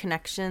making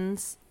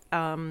connections,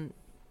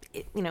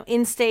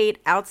 in state,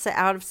 out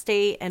of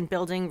state, and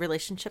building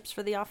relationships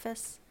for the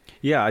office?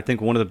 Yeah, I think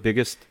one of the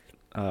biggest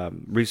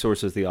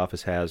resources the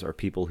office has are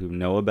people who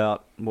know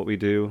about what we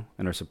do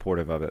and are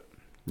supportive of it,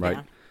 right?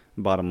 Yeah.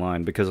 Bottom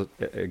line, because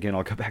again,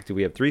 I'll go back to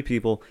we have 3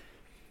 people.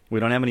 We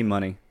don't have any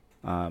money.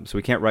 So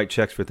we can't write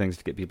checks for things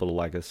to get people to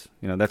like us.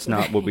 That's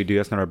not what we do.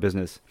 That's not our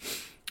business.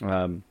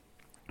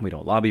 We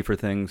don't lobby for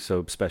things,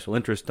 so special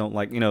interests don't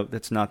like,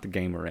 that's not the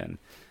game we're in.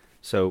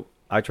 So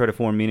I try to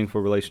form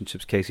meaningful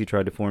relationships. Casey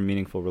tried to form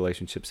meaningful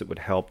relationships that would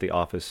help the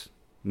office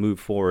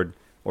move forward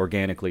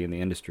organically in the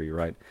industry,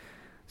 right?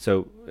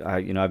 So,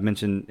 I've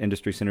mentioned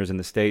industry centers in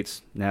the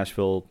States,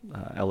 Nashville,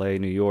 LA,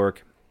 New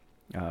York.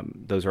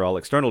 Those are all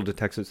external to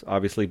Texas,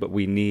 obviously, but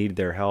we need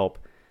their help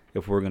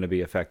if we're going to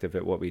be effective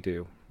at what we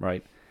do,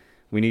 right?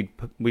 We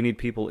need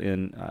people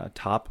in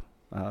top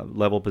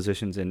level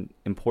positions in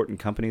important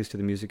companies to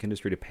the music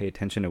industry to pay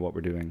attention to what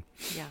we're doing,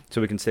 so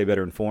we can stay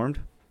better informed.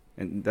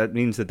 And that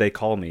means that they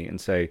call me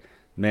and say,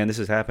 "Man, this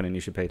is happening.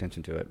 You should pay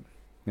attention to it."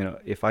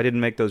 If I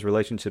didn't make those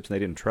relationships and they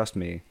didn't trust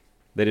me,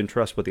 they didn't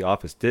trust what the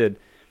office did,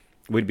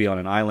 we'd be on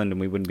an island and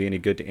we wouldn't be any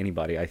good to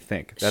anybody. I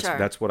think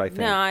that's what I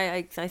think. No,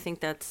 I think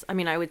that's. I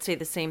mean, I would say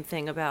the same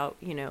thing about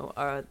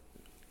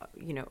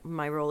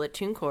my role at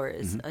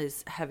TuneCore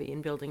is heavy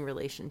in building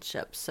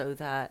relationships so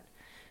that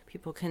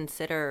people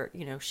consider,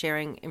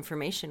 sharing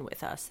information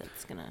with us.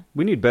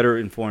 We need better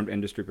informed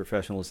industry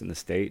professionals in the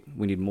state.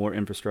 We need more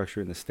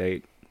infrastructure in the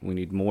state. We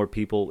need more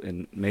people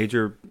in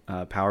major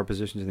power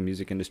positions in the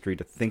music industry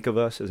to think of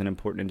us as an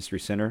important industry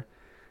center,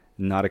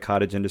 not a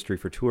cottage industry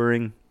for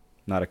touring,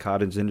 not a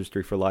cottage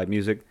industry for live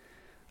music.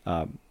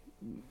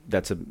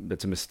 That's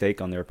a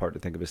mistake on their part to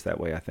think of us that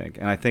way, I think.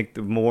 And I think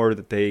the more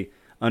that they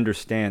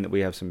understand that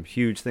we have some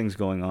huge things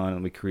going on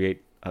and we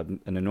create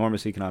an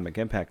enormous economic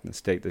impact in the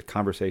state, the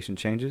conversation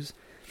changes.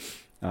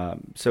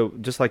 So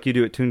just like you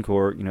do at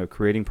TuneCore,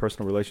 creating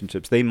personal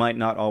relationships, they might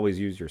not always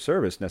use your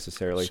service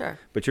necessarily, sure,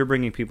 but you're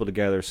bringing people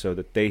together so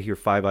that they hear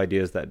 5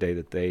 ideas that day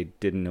that they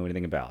didn't know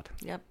anything about.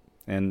 Yep.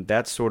 And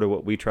that's sort of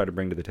what we try to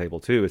bring to the table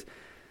too, is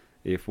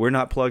if we're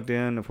not plugged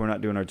in, if we're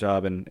not doing our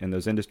job in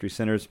those industry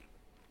centers,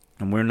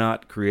 and we're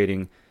not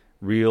creating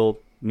real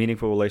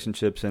meaningful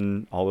relationships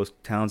in all those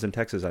towns in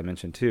Texas I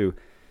mentioned too,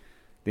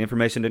 the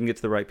information didn't get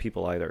to the right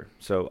people either.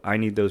 So I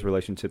need those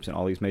relationships in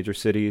all these major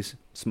cities,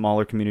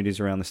 smaller communities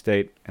around the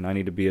state, and I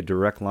need to be a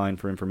direct line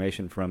for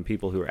information from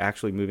people who are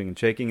actually moving and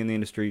shaking in the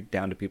industry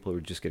down to people who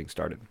are just getting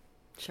started.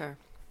 Sure.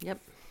 Yep.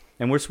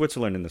 And we're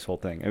Switzerland in this whole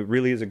thing. It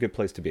really is a good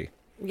place to be.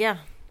 Yeah.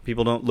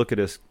 People don't look at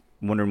us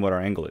wondering what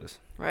our angle is.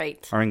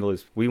 Right. Our angle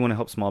is we want to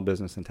help small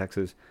business in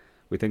Texas.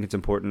 We think it's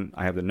important.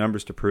 I have the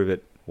numbers to prove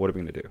it. What are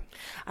we going to do?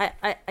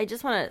 I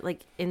just want to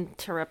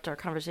interrupt our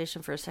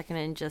conversation for a second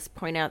and just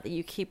point out that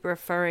you keep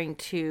referring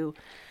to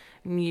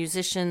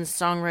musicians,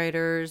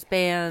 songwriters,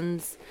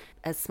 bands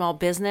as small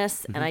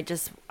business. Mm-hmm.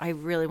 And I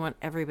really want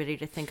everybody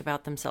to think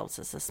about themselves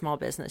as a small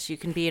business. You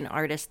can be an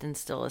artist and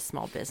still a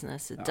small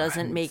business. It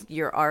doesn't make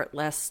your art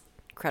less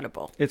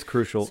credible. It's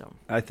crucial. So.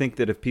 I think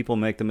that if people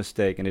make the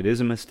mistake, and it is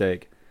a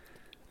mistake,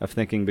 of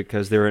thinking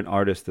because they're an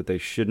artist that they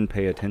shouldn't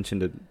pay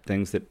attention to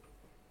things that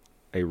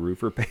a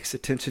roofer pays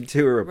attention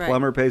to, or a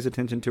plumber pays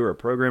attention to, or a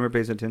programmer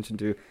pays attention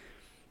to,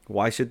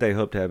 why should they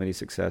hope to have any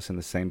success in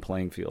the same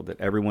playing field that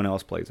everyone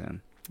else plays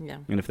in? Yeah.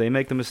 And if they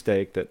make the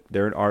mistake that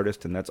they're an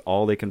artist and that's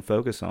all they can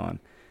focus on,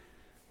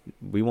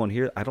 we won't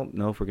hear. I don't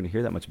know if we're going to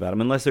hear that much about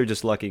them unless they're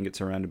just lucky and get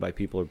surrounded by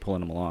people who are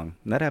pulling them along.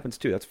 And that happens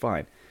too. That's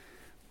fine.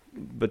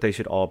 But they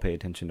should all pay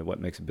attention to what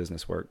makes a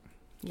business work.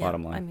 Yeah,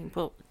 bottom line. I mean,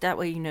 well, that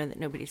way you know that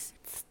nobody's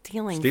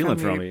stealing from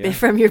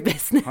from your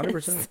business.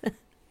 100%.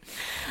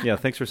 Yeah,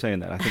 thanks for saying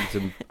that. I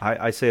think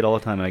I say it all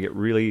the time, and I get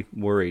really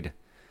worried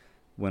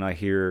when I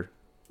hear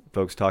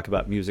folks talk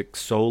about music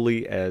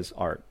solely as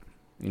art.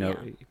 You know,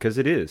 because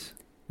it is,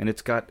 and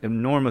it's got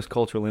enormous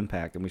cultural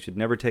impact, and we should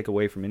never take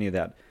away from any of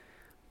that.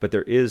 But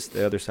there is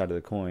the other side of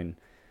the coin,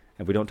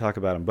 and if we don't talk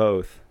about them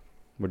both,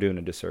 we're doing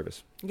a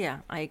disservice. Yeah,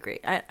 I agree.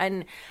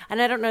 And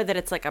I don't know that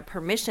it's like a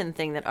permission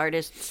thing that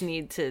artists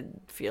need to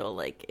feel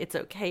like it's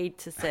okay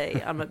to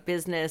say I'm a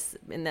business,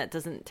 and that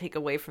doesn't take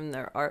away from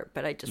their art.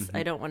 But I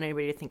don't want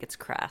anybody to think it's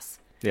crass.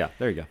 Yeah,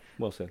 there you go.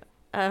 Well said.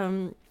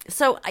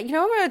 So you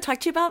know what I'm going to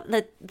talk to you about?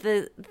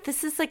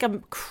 This is like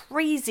a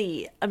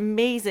crazy,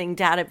 amazing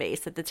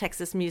database that the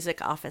Texas Music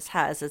Office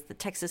has as the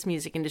Texas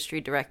Music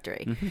Industry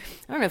Directory. Mm-hmm.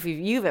 I don't know if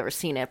you've ever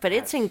seen it, but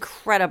it's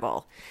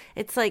incredible.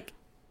 It's like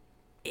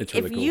it's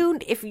really cool.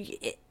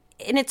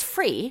 And it's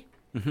free.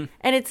 Mm-hmm.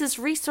 And it's this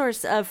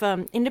resource of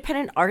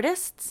independent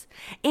artists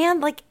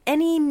and like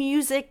any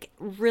music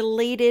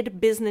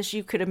related business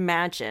you could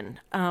imagine.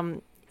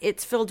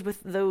 It's filled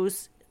with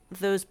those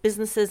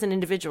businesses and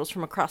individuals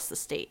from across the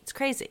state. It's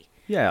crazy.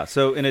 Yeah.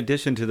 So in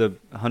addition to the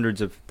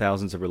hundreds of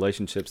thousands of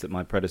relationships that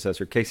my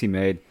predecessor Casey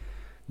made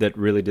that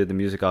really did the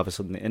music office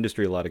and the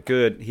industry a lot of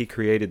good, he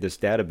created this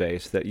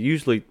database that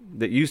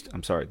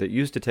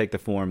used to take the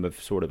form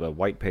of sort of a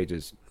white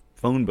pages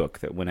phone book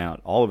that went out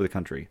all over the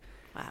country.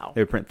 Wow.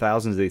 They would print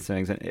thousands of these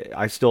things, and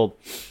I still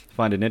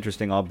find it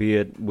interesting. I'll be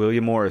at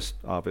William Morris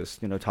office,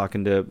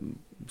 talking to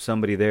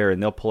somebody there,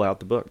 and they'll pull out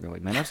the book. They're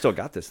like, "Man, I've still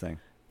got this thing."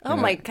 Oh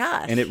my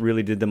gosh! And it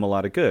really did them a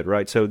lot of good,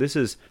 right? So this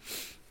is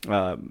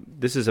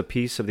a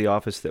piece of the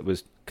office that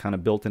was kind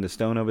of built into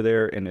stone over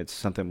there, and it's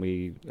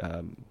something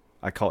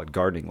I call it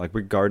gardening. Like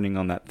we're gardening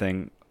on that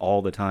thing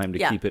all the time to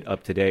keep it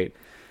up to date.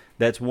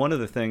 That's one of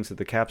the things that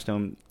the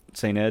Capstone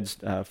St. Ed's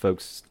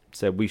folks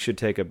said we should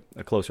take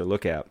a closer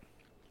look at.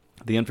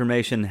 The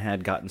information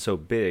had gotten so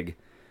big,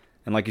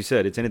 and like you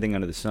said, it's anything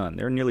under the sun.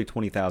 There are nearly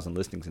 20,000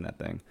 listings in that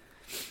thing.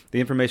 The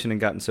information had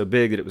gotten so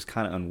big that it was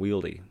kind of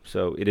unwieldy.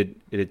 So it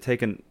had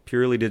taken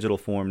purely digital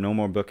form, no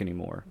more book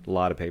anymore, a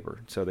lot of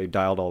paper. So they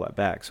dialed all that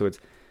back. So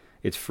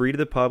it's free to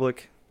the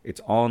public. It's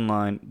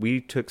online.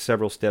 We took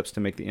several steps to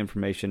make the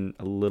information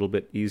a little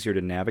bit easier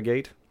to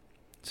navigate.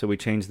 So we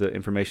changed the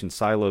information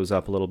silos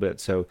up a little bit.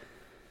 So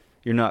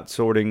you're not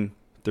sorting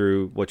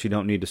through what you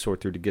don't need to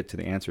sort through to get to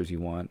the answers you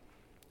want.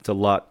 It's a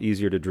lot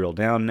easier to drill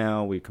down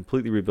now. We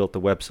completely rebuilt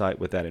the website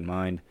with that in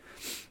mind.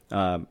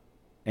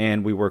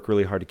 And we work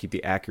really hard to keep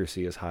the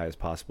accuracy as high as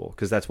possible,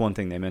 because that's one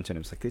thing they mentioned.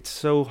 It was like, it's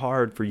so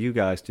hard for you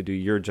guys to do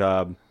your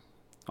job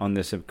on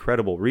this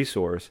incredible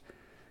resource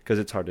because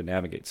it's hard to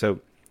navigate. So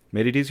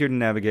made it easier to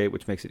navigate,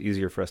 which makes it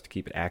easier for us to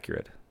keep it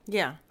accurate.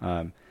 Yeah.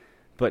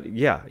 But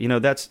yeah,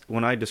 that's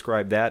when I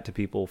describe that to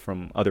people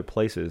from other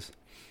places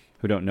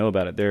who don't know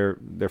about it,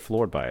 they're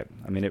floored by it.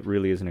 I mean, it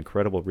really is an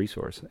incredible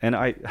resource. And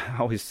I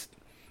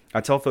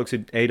tell folks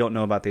who A, don't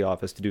know about the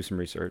office to do some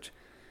research,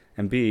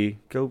 and B,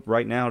 go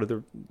right now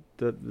to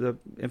the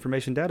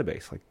information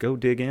database. Like, go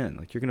dig in.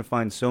 Like, you're going to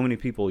find so many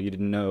people you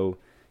didn't know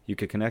you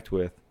could connect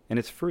with, and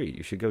it's free.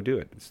 You should go do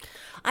it.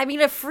 I mean,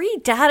 a free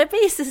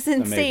database is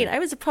insane. Amazing. I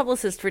was a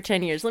publicist for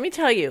 10 years. Let me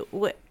tell you,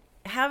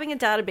 having a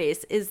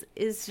database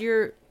is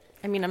your...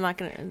 I mean, I'm not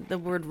going to... The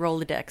word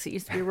Rolodex. It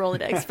used to be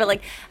Rolodex. But,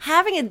 like,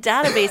 having a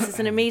database is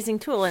an amazing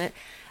tool. And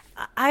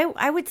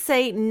I would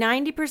say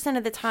 90%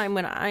 of the time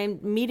when I'm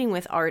meeting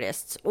with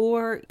artists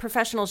or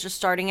professionals just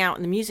starting out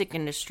in the music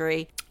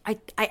industry, I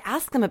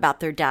ask them about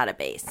their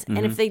database. Mm-hmm.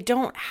 And if they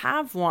don't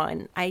have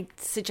one, I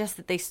suggest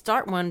that they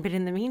start one. But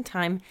in the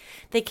meantime,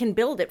 they can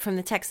build it from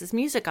the Texas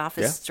Music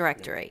Office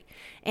directory.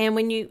 And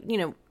when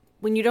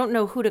when you don't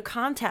know who to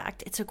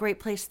contact, it's a great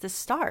place to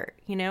start,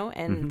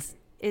 and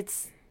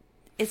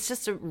it's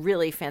just a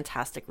really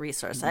fantastic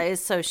resuresource. I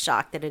was so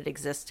shocked that it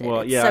existed.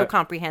 Well, it's so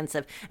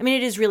comprehensive. I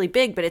mean, it is really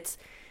big, but it's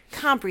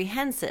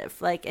comprehensive.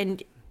 Like,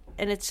 and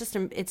it's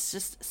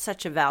just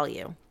such a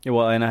value. Yeah,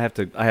 well, and I have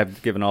to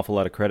give an awful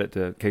lot of credit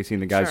to Casey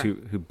and the guys who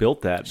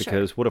built that,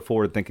 because what a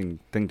forward-thinking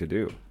thing to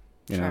do.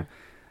 You know,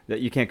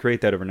 that you can't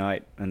create that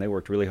overnight, and they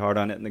worked really hard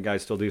on it, and the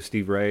guys still do.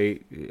 Steve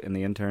Ray and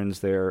the interns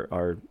there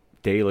are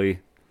daily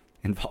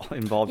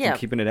involved in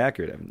keeping it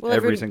accurate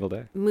every single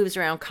day. Moves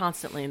around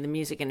constantly in the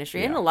music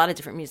industry and a lot of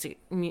different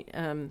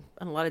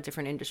a lot of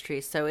different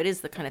industries. So it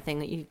is the kind of thing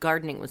that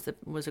gardening was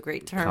a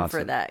great term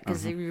for that,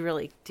 because you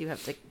really do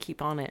have to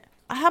keep on it.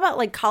 How about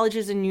like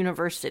colleges and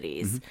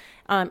universities?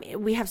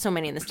 Mm-hmm. We have so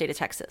many in the state of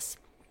Texas.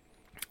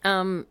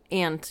 and,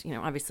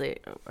 obviously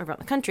around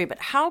the country, but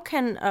how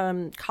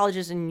can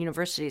colleges and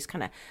universities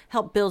kind of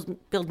help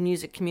build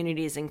music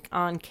communities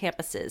on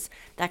campuses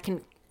that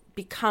can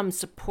become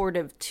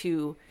supportive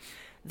to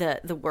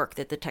the work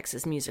that the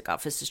Texas Music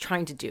Office is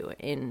trying to do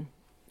in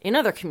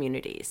other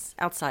communities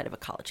outside of a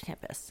college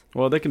campus?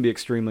 Well, they can be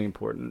extremely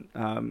important.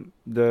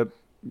 The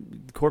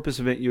Corpus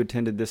event you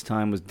attended this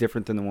time was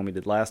different than the one we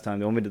did last time.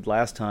 The one we did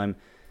last time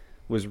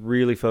was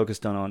really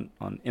focused on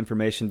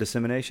information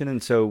dissemination,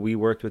 and so we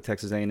worked with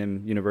Texas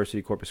A&M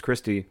University Corpus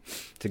Christi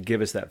to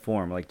give us that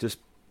form. Like, just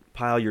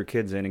pile your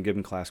kids in and give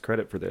them class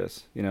credit for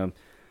this,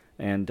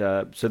 And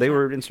so they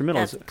were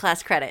instrumental. That's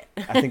class credit.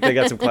 I think they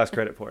got some class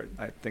credit for it.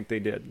 I think they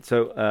did.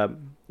 So,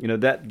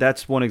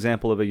 that's one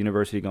example of a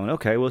university going,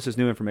 okay, well, this is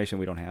new information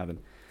we don't have, and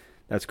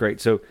that's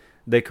great. So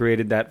they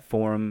created that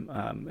forum,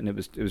 and it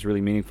was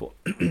really meaningful.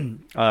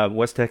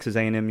 West Texas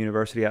A&M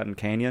University out in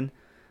Canyon,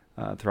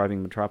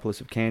 thriving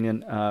metropolis of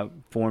Canyon,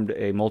 formed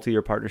a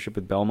multi-year partnership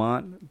with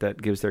Belmont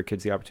that gives their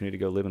kids the opportunity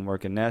to go live and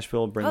work in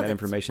Nashville, bring that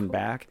information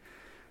back.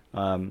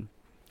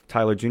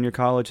 Tyler Junior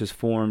College has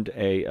formed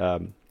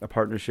a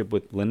partnership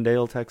with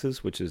Lindale,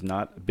 Texas, which is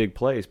not a big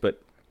place,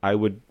 but I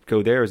would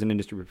go there as an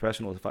industry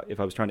professional if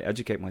I was trying to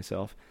educate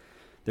myself.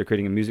 They're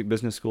creating a music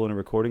business school and a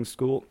recording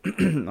school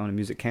on a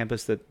music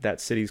campus that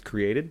city's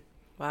created.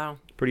 Wow.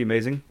 Pretty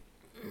amazing.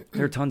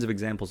 There are tons of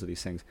examples of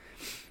these things.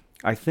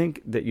 I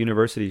think that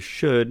universities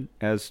should,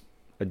 as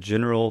a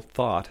general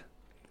thought,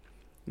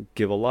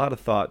 give a lot of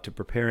thought to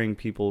preparing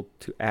people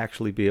to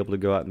actually be able to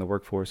go out in the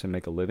workforce and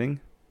make a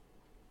living.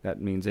 That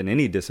means in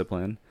any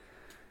discipline.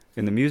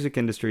 In the music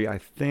industry, I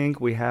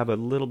think we have a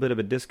little bit of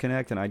a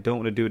disconnect, and I don't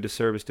want to do a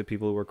disservice to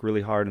people who work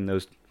really hard in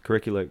those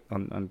curricula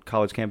on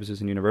college campuses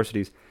and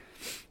universities.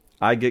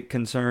 I get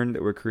concerned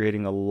that we're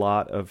creating a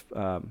lot of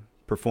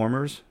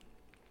performers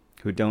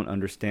who don't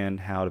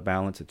understand how to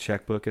balance a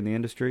checkbook in the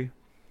industry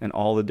and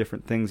all the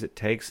different things it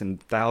takes and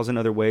 1,000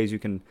 other ways you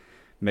can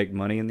make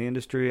money in the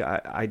industry.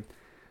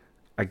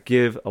 I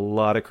give a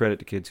lot of credit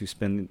to kids who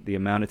spend the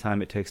amount of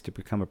time it takes to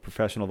become a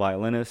professional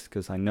violinist,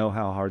 because I know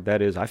how hard that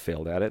is. I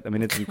failed at it. I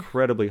mean, it's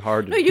incredibly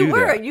hard to do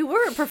that. You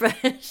were a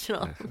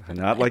professional.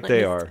 Not like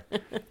they are.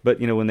 But,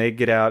 when they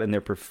get out and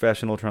they're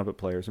professional trumpet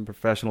players and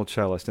professional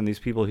cellists and these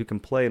people who can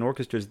play in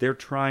orchestras, they're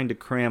trying to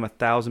cram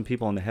 1,000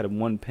 people on the head of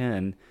one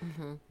pin.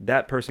 Mm-hmm.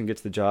 That person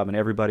gets the job and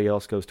everybody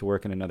else goes to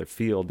work in another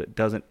field that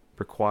doesn't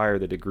require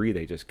the degree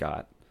they just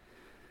got.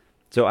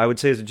 So I would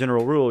say, as a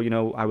general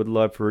rule, I would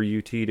love for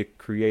UT to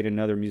create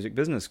another music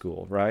business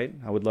school, right?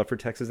 I would love for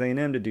Texas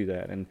A&M to do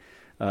that,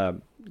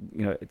 and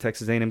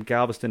Texas A&M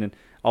Galveston and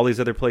all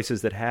these other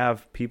places that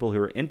have people who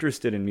are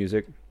interested in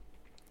music,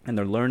 and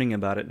they're learning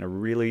about it in a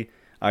really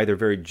either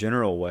very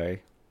general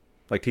way,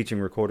 like teaching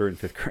recorder in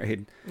 5th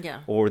grade,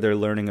 or they're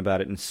learning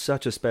about it in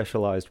such a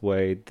specialized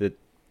way that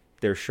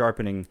they're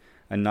sharpening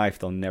a knife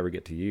they'll never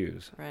get to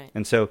use. Right.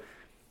 And so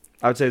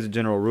I would say, as a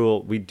general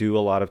rule, we do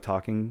a lot of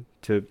talking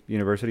to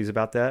universities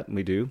about that, and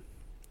we do.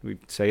 We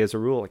say as a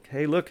rule, like,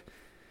 hey, look,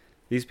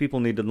 these people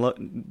need to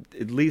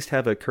at least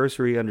have a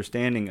cursory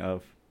understanding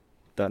of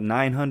the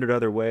 900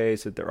 other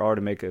ways that there are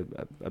to make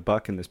a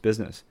buck in this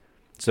business,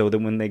 so that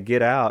when they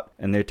get out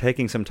and they're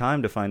taking some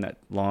time to find that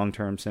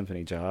long-term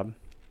symphony job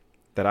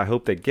that I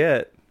hope they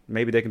get,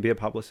 maybe they can be a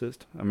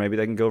publicist, or maybe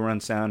they can go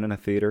run sound in a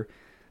theater,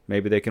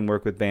 maybe they can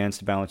work with bands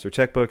to balance their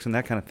checkbooks and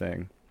that kind of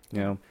thing,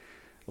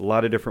 A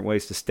lot of different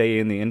ways to stay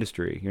in the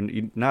industry.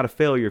 You're not a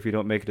failure if you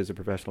don't make it as a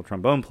professional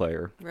trombone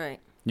player. Right.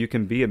 You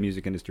can be a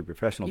music industry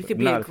professional. You could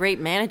be a great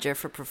manager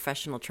for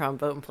professional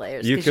trombone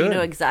players, because you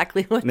know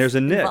exactly what's involved. There's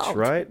a niche, involved.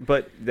 Right?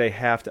 But they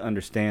have to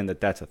understand that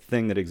that's a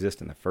thing that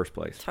exists in the first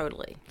place.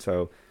 Totally.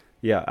 So,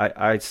 yeah,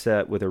 I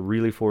sat with a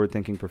really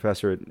forward-thinking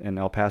professor in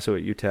El Paso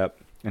at UTEP,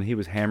 and he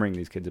was hammering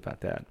these kids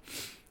about that.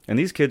 And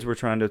these kids were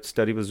trying to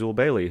study with Zul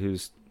Bailey,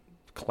 who's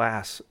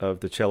class of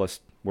the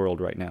cellist world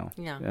right now.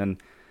 Yeah.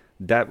 And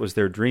that was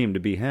their dream, to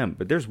be him.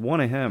 But there's one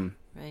of him,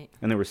 right?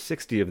 And there were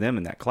 60 of them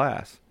in that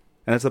class.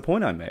 And that's the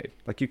point I made.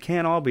 Like, you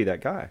can't all be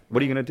that guy.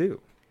 What are you going to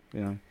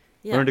do?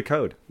 Learn to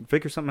code,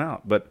 figure something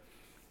out. But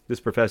this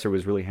professor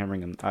was really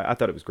hammering him. I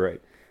thought it was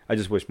great. I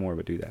just wish more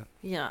would do that.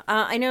 Yeah,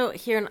 I know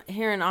here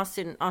in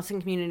Austin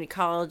Community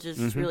College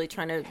is really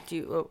trying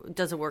to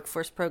does a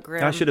workforce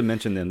program. I should have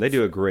mentioned them. They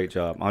do a great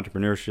job.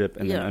 Entrepreneurship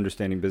and then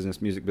understanding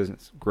business, music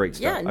business, great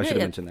stuff. I should have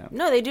mentioned that.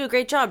 No, they do a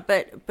great job.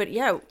 But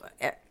yeah,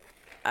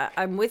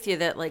 I'm with you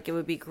that, like, it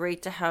would be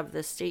great to have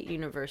the state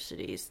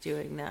universities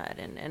doing that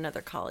and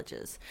other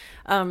colleges.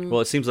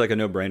 Well, it seems like a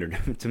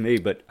no-brainer to me,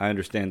 but I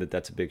understand that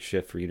that's a big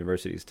shift for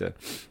universities to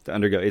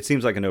undergo. It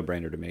seems like a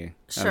no-brainer to me.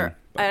 Sure.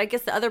 I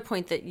guess the other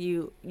point that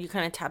you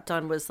kind of tapped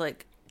on was,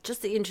 like,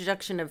 just the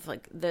introduction of,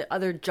 like, the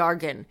other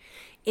jargon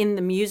in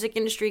the music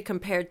industry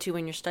compared to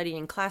when you're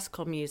studying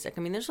classical music.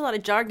 I mean, there's a lot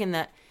of jargon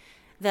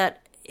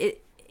that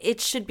it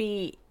should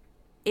be...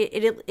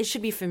 It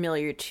should be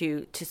familiar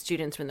to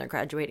students when they're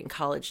graduating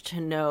college to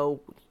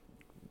know,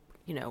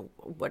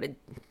 what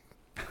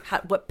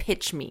what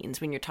pitch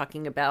means when you're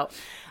talking about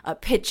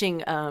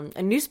pitching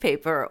a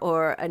newspaper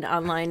or an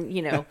online,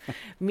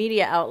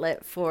 media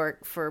outlet for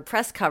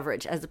press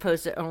coverage, as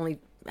opposed to only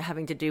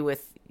having to do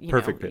with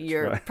pitch,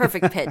 your right.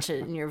 perfect pitch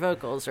in your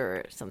vocals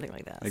or something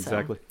like that.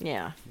 Exactly. So,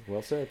 yeah.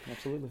 Well said.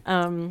 Absolutely.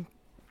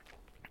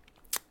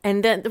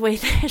 And then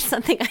there's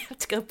something I have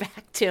to go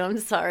back to. I'm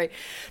sorry.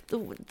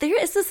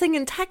 There is this thing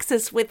in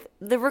Texas with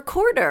the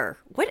recorder.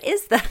 What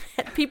is that?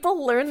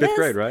 People learn Fifth this?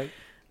 grade, right?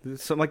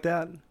 Something like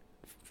that?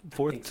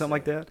 Fourth, something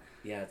like that?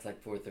 Yeah, it's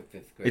like 4th or 5th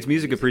grade. It's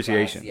music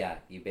appreciation. Class. Yeah,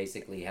 you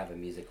basically have a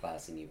music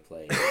class and you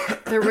play.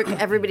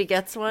 Everybody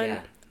gets one?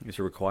 Yeah. It's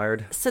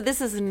required. So this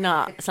is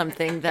not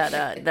something that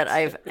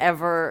I've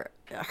ever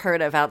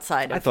heard of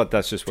outside of I thought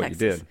that's just what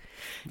Texas. you did.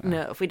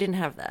 No, if we didn't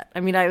have that.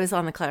 I mean, I was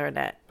on the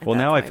clarinet. Well,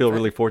 now I feel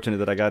really fortunate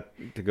that I got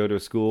to go to a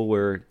school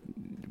where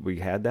we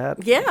had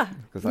that. Yeah.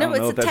 'Cause I No, don't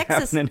know it's if a that's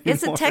Texas. happening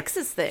It's a anymore.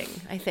 Texas thing,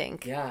 I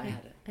think. Yeah, I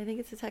had it. I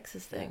think it's a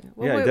Texas thing.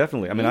 Yeah,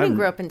 definitely. I mean, you didn't I'm-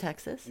 grow up in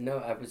Texas. No,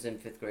 I was in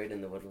 5th grade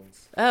in the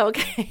Woodlands. Oh,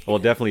 okay. Well,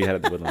 definitely you had it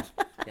at the Woodlands.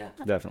 Yeah.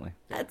 Definitely.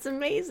 That's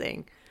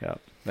amazing. Yeah.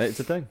 It's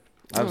a thing.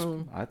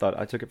 I thought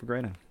I took it for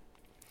granted.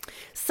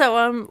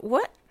 So,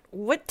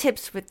 what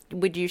tips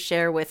would you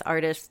share with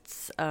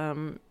artists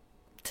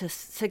to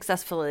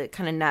successfully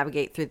kind of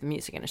navigate through the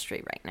music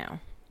industry right now?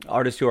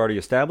 Artists who are already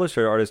established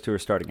or artists who are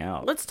starting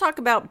out? Let's talk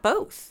about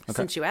both, Okay.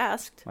 since you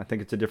asked. I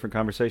think it's a different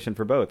conversation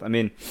for both. I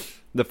mean,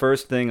 the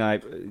first thing I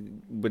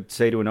would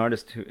say to an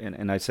artist,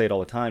 and I say it all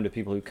the time to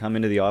people who come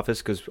into the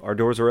office, because our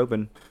doors are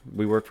open.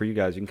 We work for you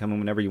guys. You can come in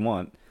whenever you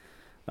want.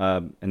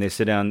 And they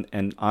sit down,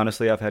 and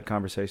honestly, I've had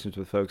conversations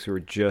with folks who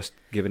are just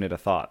giving it a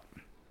thought.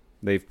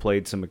 They've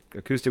played some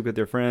acoustic with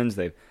their friends.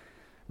 They've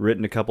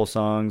written a couple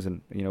songs,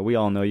 and we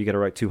all know you got to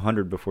write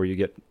 200 before you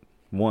get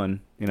one.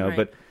 Right.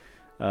 But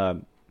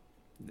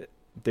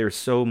there's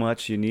so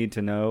much you need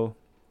to know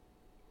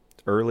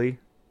early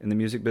in the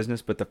music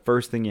business. But the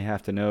first thing you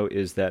have to know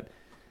is that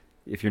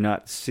if you're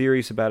not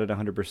serious about it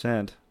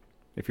 100%,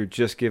 if you're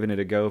just giving it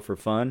a go for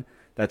fun,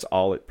 that's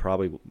all it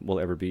probably will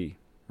ever be,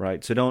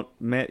 right? So don't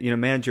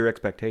manage your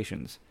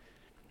expectations.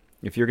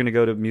 If you're going to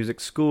go to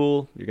music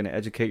school, you're going to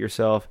educate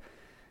yourself,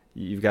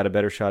 you've got a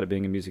better shot at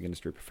being a music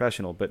industry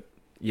professional. But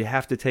you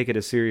have to take it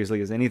as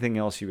seriously as anything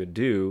else you would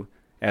do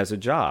as a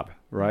job,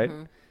 right?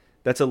 Mm-hmm.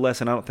 That's a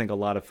lesson I don't think a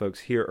lot of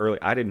folks hear early.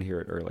 I didn't hear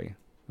it early. I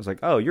was like,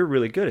 oh, you're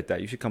really good at that.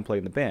 You should come play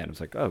in the band. I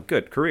was like, oh,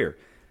 good, career.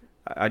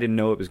 I didn't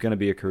know it was going to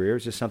be a career. It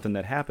was just something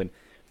that happened.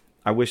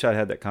 I wish I'd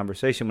had that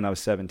conversation when I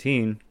was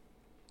 17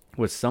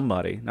 with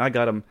somebody. And I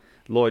got him,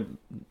 Lloyd,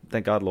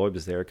 thank God Lloyd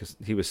was there because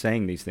he was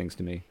saying these things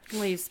to me.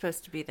 Well, he's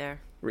supposed to be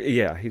there.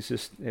 Yeah,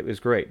 it was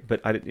great.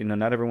 But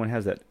not everyone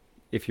has that.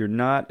 If you're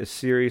not as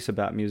serious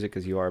about music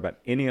as you are about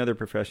any other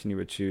profession you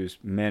would choose,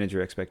 manage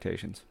your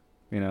expectations,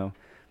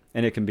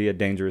 and it can be a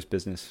dangerous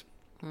business.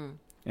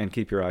 And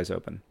keep your eyes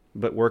open.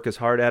 But work as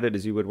hard at it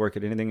as you would work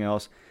at anything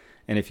else.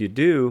 And if you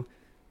do,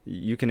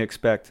 you can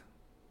expect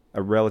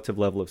a relative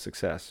level of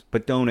success.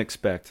 But don't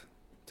expect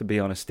to be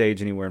on a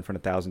stage anywhere in front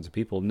of thousands of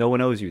people. No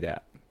one owes you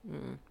that.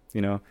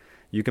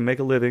 You can make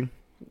a living.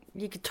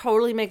 You could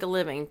totally make a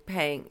living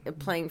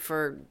playing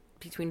for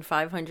between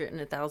 500 and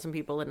 1,000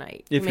 people a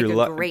night. If you you're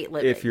make a great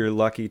living. If you're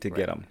lucky to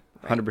get them,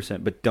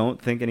 100%. But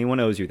don't think anyone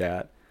owes you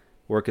that.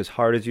 Work as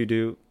hard as you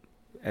do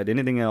at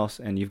anything else,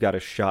 and you've got a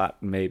shot,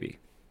 maybe,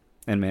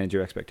 and manage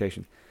your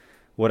expectations.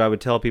 What I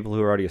would tell people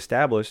who are already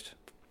established,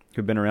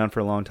 who've been around for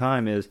a long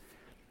time, is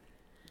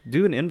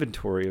do an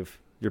inventory of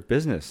your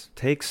business.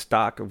 Take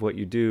stock of what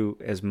you do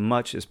as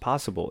much as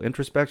possible.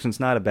 Introspection's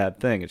not a bad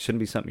thing. It shouldn't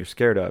be something you're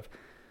scared of.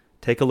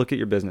 Take a look at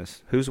your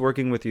business. Who's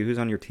working with you? Who's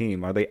on your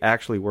team? Are they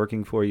actually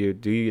working for you?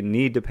 Do you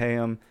need to pay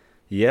them?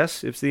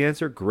 Yes, if it's the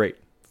answer, great.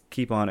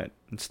 Keep on it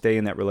and stay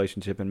in that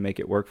relationship and make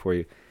it work for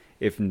you.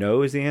 If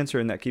no is the answer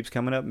and that keeps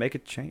coming up, make a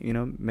change.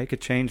 Make a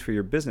change for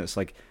your business.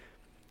 Like,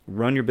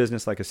 run your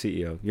business like a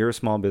CEO. You're a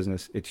small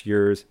business. It's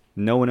yours.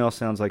 No one else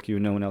sounds like you.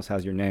 No one else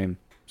has your name.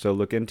 So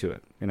look into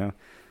it.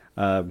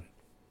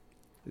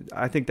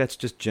 I think that's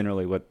just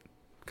generally what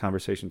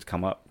conversations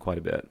come up quite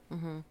a bit.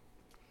 Mm-hmm.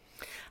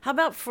 How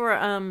about for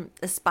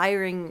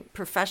aspiring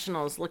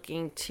professionals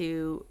looking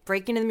to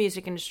break into the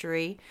music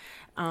industry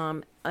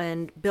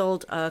and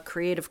build a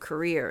creative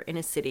career in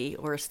a city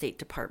or a state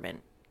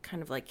department?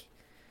 Kind of like,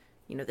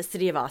 the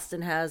city of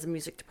Austin has a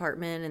music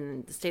department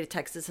and the state of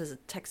Texas has a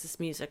Texas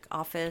music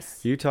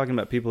office. Are you talking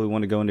about people who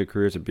want to go into a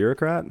career as a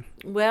bureaucrat?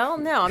 Well,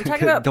 no, I'm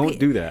talking about... Don't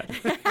do that.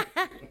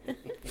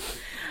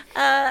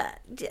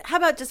 How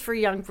about just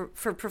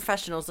for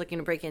professionals looking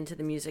to break into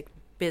the music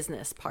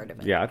business part of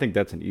it? Yeah, I think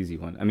that's an easy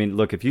one. I mean,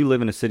 look, if you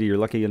live in a city, you're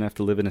lucky enough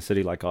to live in a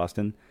city like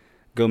Austin,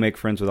 go make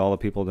friends with all the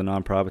people, the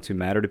nonprofits who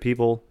matter to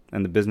people,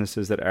 and the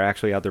businesses that are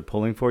actually out there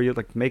pulling for you.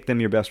 Like, make them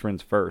your best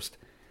friends first.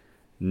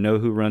 Know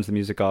who runs the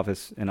music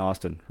office in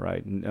Austin,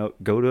 right?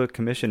 Go to a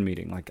commission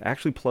meeting. Like,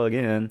 actually plug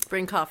in.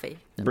 Bring coffee.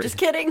 I'm just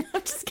kidding.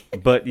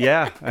 But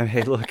yeah,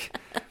 hey, look.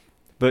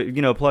 But,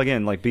 plug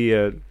in. Like, be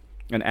an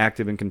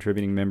active and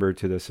contributing member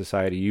to the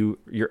society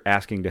you're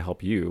asking to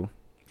help you,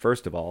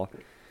 first of all.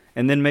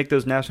 and then make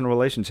those national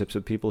relationships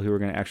with people who are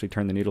going to actually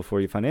turn the needle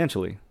for you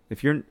financially.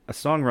 If you're a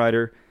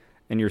songwriter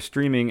and you're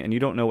streaming and you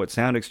don't know what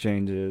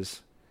SoundExchange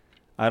is,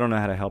 I don't know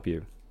how to help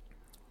you.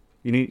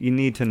 You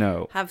need to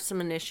know. Have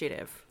some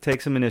initiative.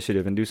 Take some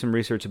initiative and do some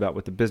research about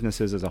what the business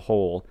is as a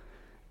whole,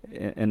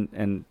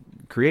 and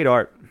create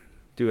art.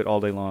 Do it all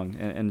day long,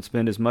 and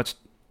spend as much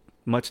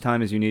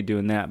time as you need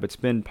doing that. But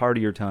spend part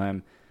of your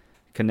time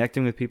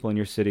connecting with people in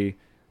your city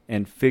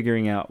and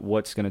figuring out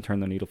what's going to turn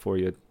the needle for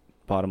you,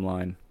 bottom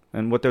line,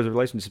 and what those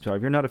relationships are.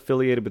 If you're not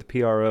affiliated with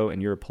PRO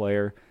and you're a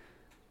player,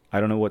 I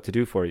don't know what to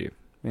do for you.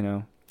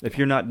 If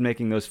you're not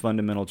making those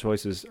fundamental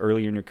choices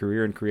early in your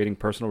career and creating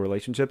personal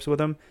relationships with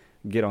them,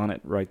 get on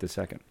it right this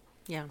second.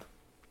 Yeah.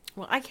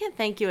 Well, I can't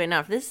thank you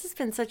enough. This has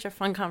been such a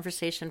fun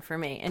conversation for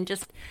me, and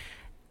just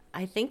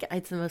I think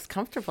it's the most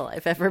comfortable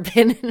I've ever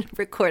been in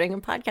recording a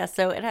podcast.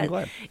 So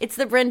it's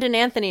the Brendan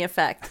Anthony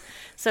effect.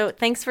 So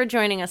thanks for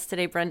joining us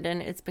today,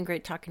 Brendan. It's been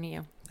great talking to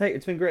you. Hey,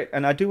 it's been great.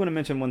 And I do want to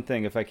mention one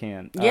thing if I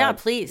can. Yeah,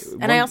 please.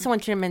 And I also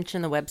want you to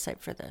mention the website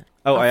for the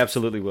I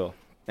absolutely will.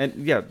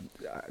 And yeah,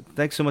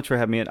 thanks so much for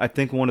having me. I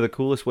think one of the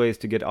coolest ways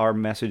to get our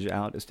message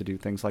out is to do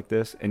things like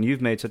this. And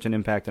you've made such an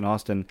impact in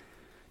Austin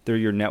through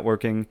your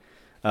networking,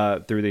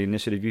 through the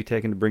initiative you've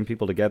taken to bring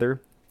people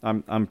together.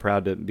 I'm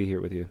proud to be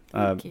here with you.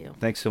 Thank you.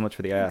 Thanks so much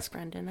for the ask.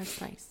 Thanks, Brendan. That's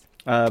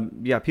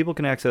nice. People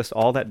can access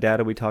all that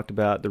data we talked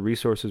about, the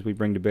resources we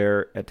bring to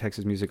bear at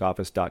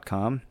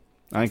texasmusicoffice.com.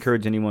 I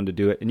encourage anyone to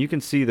do it. And you can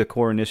see the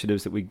core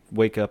initiatives that we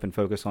wake up and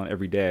focus on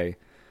every day,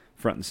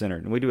 front and center.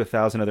 And we do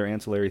 1,000 other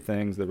ancillary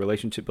things, the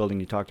relationship building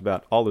you talked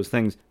about, all those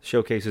things,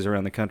 showcases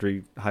around the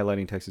country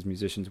highlighting Texas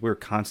musicians. We're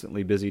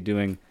constantly busy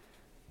doing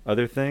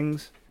other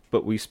things,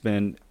 but we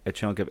spend a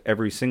chunk of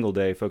every single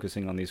day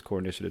focusing on these core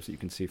initiatives that you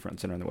can see front and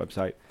center on the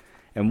website.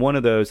 And one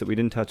of those that we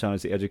didn't touch on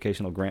is the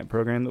educational grant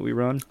program that we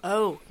run.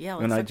 Oh, yeah.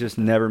 And I just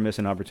never miss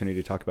an opportunity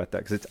to talk about that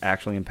because it's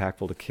actually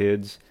impactful to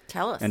kids.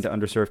 Tell us. And to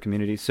underserved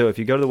communities. So if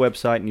you go to the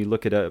website and you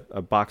look at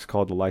a box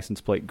called the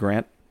license plate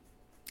grant.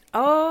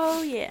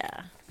 Oh,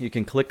 yeah. You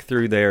can click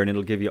through there and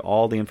it'll give you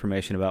all the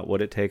information about what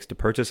it takes to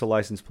purchase a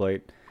license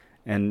plate.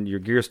 And your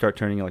gears start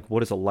turning. You're like, what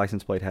does a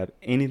license plate have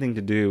anything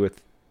to do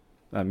with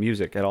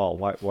music at all?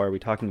 Why are we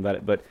talking about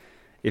it? But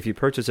if you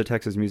purchase a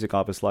Texas Music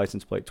Office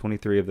license plate,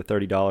 $23 of the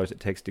 $30 it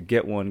takes to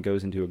get one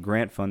goes into a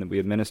grant fund that we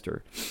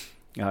administer.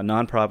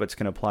 Nonprofits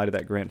can apply to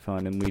that grant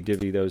fund, and we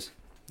divvy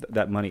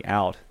that money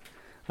out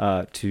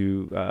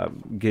to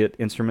get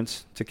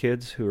instruments to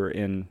kids who are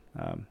in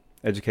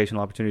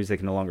educational opportunities they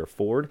can no longer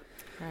afford.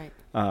 Right.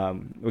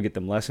 We get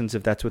them lessons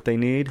if that's what they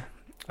need,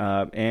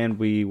 and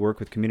we work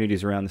with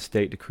communities around the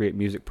state to create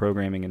music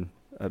programming in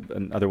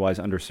an otherwise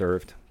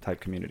underserved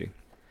type community.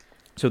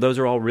 So those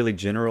are all really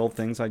general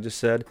things I just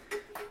said.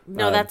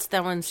 No,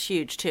 that one's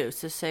huge too.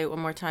 So say it one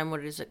more time.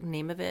 What is the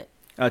name of it?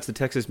 It's the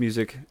Texas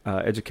Music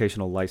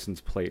Educational License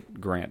Plate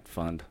Grant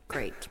Fund.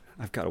 Great.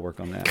 I've got to work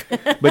on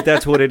that. But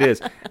that's what it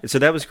is. So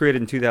that was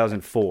created in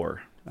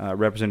 2004.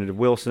 Representative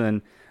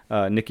Wilson,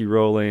 Nikki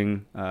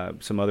Rowling,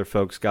 some other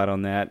folks got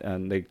on that,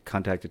 and they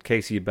contacted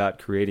Casey about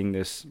creating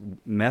this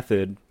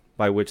method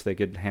by which they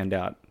could hand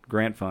out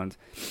grant funds.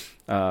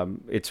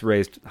 It's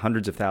raised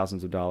hundreds of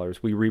thousands of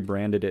dollars. We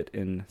rebranded it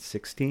in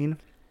 16,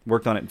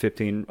 worked on it in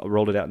 15,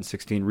 rolled it out in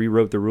 16,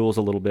 rewrote the rules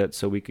a little bit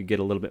so we could get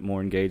a little bit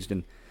more engaged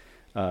in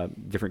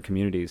different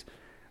communities.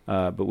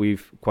 But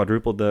we've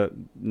quadrupled the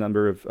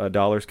number of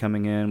dollars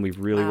coming in. We've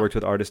really worked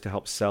with artists to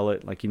help sell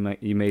it. Like you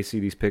may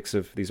see these pics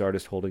of these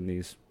artists holding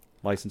these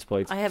license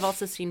plates. I have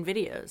also seen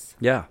videos.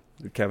 Yeah.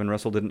 Kevin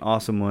Russell did an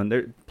awesome one.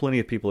 There plenty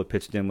of people have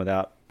pitched in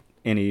without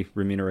any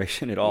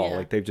remuneration at all. Yeah.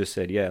 Like they've just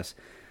said yes.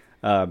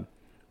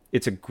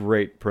 It's a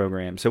great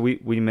program. So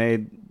we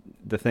made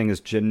the thing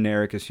as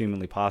generic as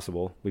humanly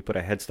possible. We put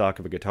a headstock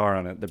of a guitar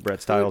on it that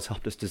Brett Stiles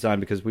helped us design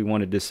because we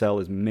wanted to sell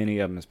as many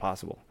of them as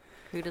possible.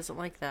 Who doesn't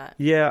like that?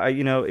 Yeah,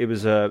 it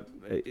was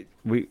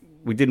we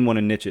didn't want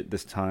to niche it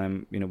this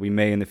time. We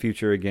may in the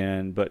future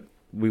again, but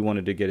we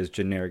wanted to get as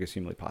generic as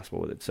humanly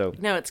possible with it. So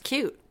no, it's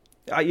cute.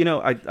 I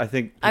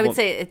think I would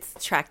say it's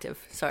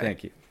attractive. Sorry.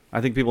 Thank you. I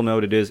think people know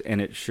what it is,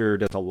 and it sure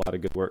does a lot of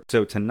good work.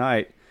 So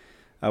tonight,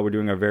 we're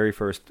doing our very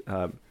first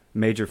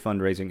major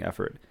fundraising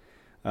effort.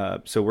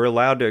 So we're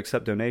allowed to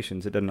accept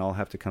donations. It doesn't all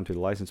have to come through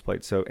the license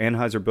plate. So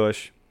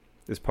Anheuser-Busch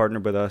is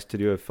partnered with us to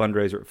do a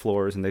fundraiser at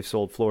Floors, and they've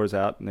sold Floors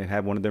out, and they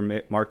have one of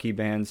their marquee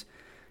bands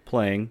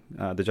playing,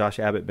 the Josh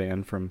Abbott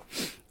Band from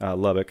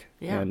Lubbock,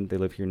 and they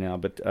live here now.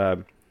 But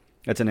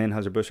that's an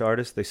Anheuser-Busch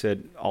artist. They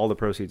said all the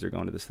proceeds are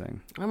going to this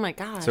thing. Oh, my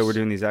gosh. So we're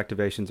doing these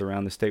activations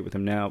around the state with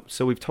them now.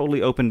 So we've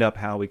totally opened up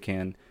how we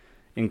can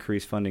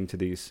increase funding to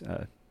these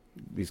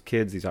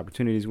kids, these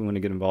opportunities we want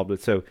to get involved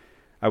with. So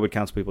I would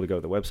counsel people to go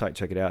to the website,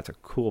 check it out. It's a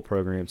cool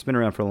program. It's been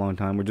around for a long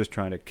time. We're just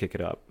trying to kick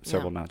it up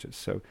several notches.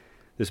 So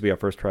this will be our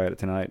first try at it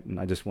tonight, and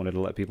I just wanted to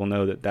let people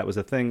know that was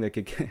a thing they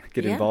could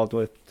get involved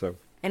with. So,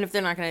 and if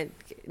they're not going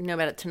to know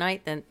about it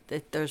tonight, then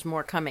there's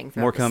more coming.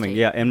 More coming,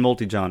 yeah, and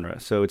multi-genre.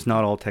 So it's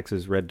not all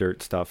Texas red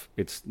dirt stuff.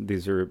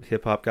 These are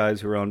hip hop guys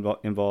who are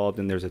involved,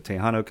 and there's a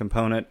Tejano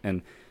component,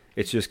 and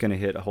it's just going to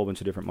hit a whole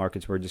bunch of different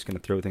markets. We're just going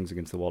to throw things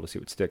against the wall to see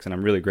what sticks. And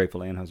I'm really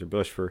grateful to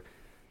Anheuser-Busch for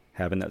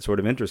having that sort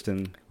of interest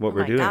in what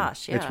we're doing.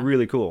 Gosh, yeah. It's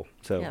really cool.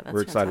 So Yeah, that's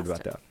we're excited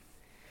fantastic. about that.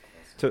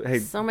 So, hey,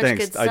 So much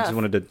thanks. good I just stuff.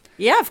 wanted to...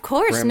 Yeah, of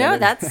course. ram No,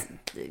 that in.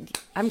 that's.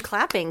 I'm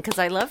clapping because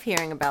I love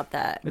hearing about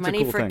that. It's a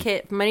Money cool for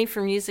thing. money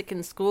for music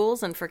in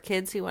schools, and for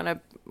kids who want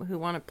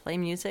to play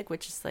music,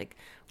 which is like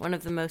one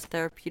of the most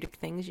therapeutic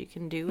things you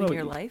can do in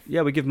your life.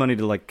 Yeah, we give money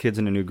to like Kids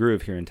in a New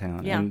Groove here in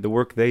town. Yeah. And the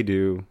work they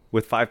do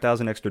with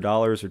 $5,000 extra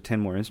or 10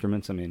 more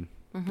instruments, I mean,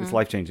 Mm-hmm. it's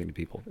life-changing to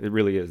people. It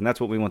really is. And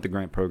that's what we want the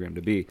grant program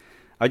to be.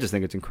 I just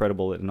think it's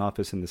incredible that an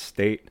office in the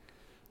state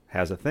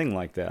has a thing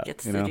like that.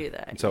 Gets you to know? do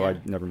that, And so yeah. I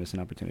never miss an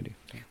opportunity.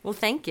 Well,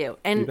 thank you. You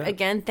And bet.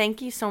 again, thank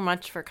you so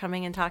much for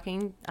coming and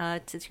talking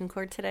to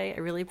TuneCore today. I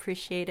really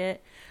appreciate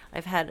it.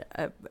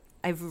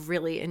 I've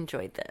really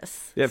enjoyed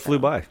this. Yeah, it flew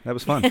by. That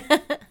was fun.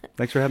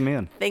 Thanks for having me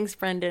in. Thanks,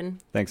 Brendan.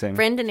 Thanks, Amy.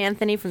 Brendan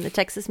Anthony from the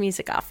Texas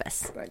Music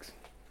Office. Thanks.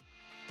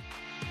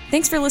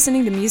 Thanks for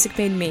listening to Music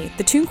Made Me,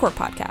 the TuneCore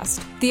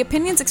podcast. The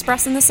opinions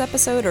expressed in this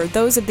episode are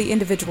those of the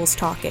individuals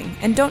talking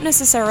and don't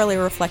necessarily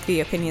reflect the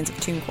opinions of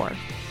TuneCore.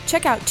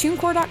 Check out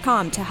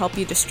TuneCore.com to help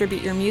you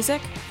distribute your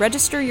music,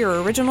 register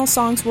your original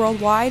songs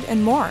worldwide,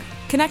 and more.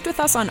 Connect with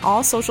us on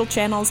all social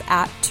channels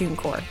at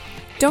TuneCore.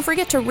 Don't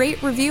forget to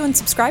rate, review, and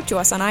subscribe to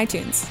us on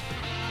iTunes.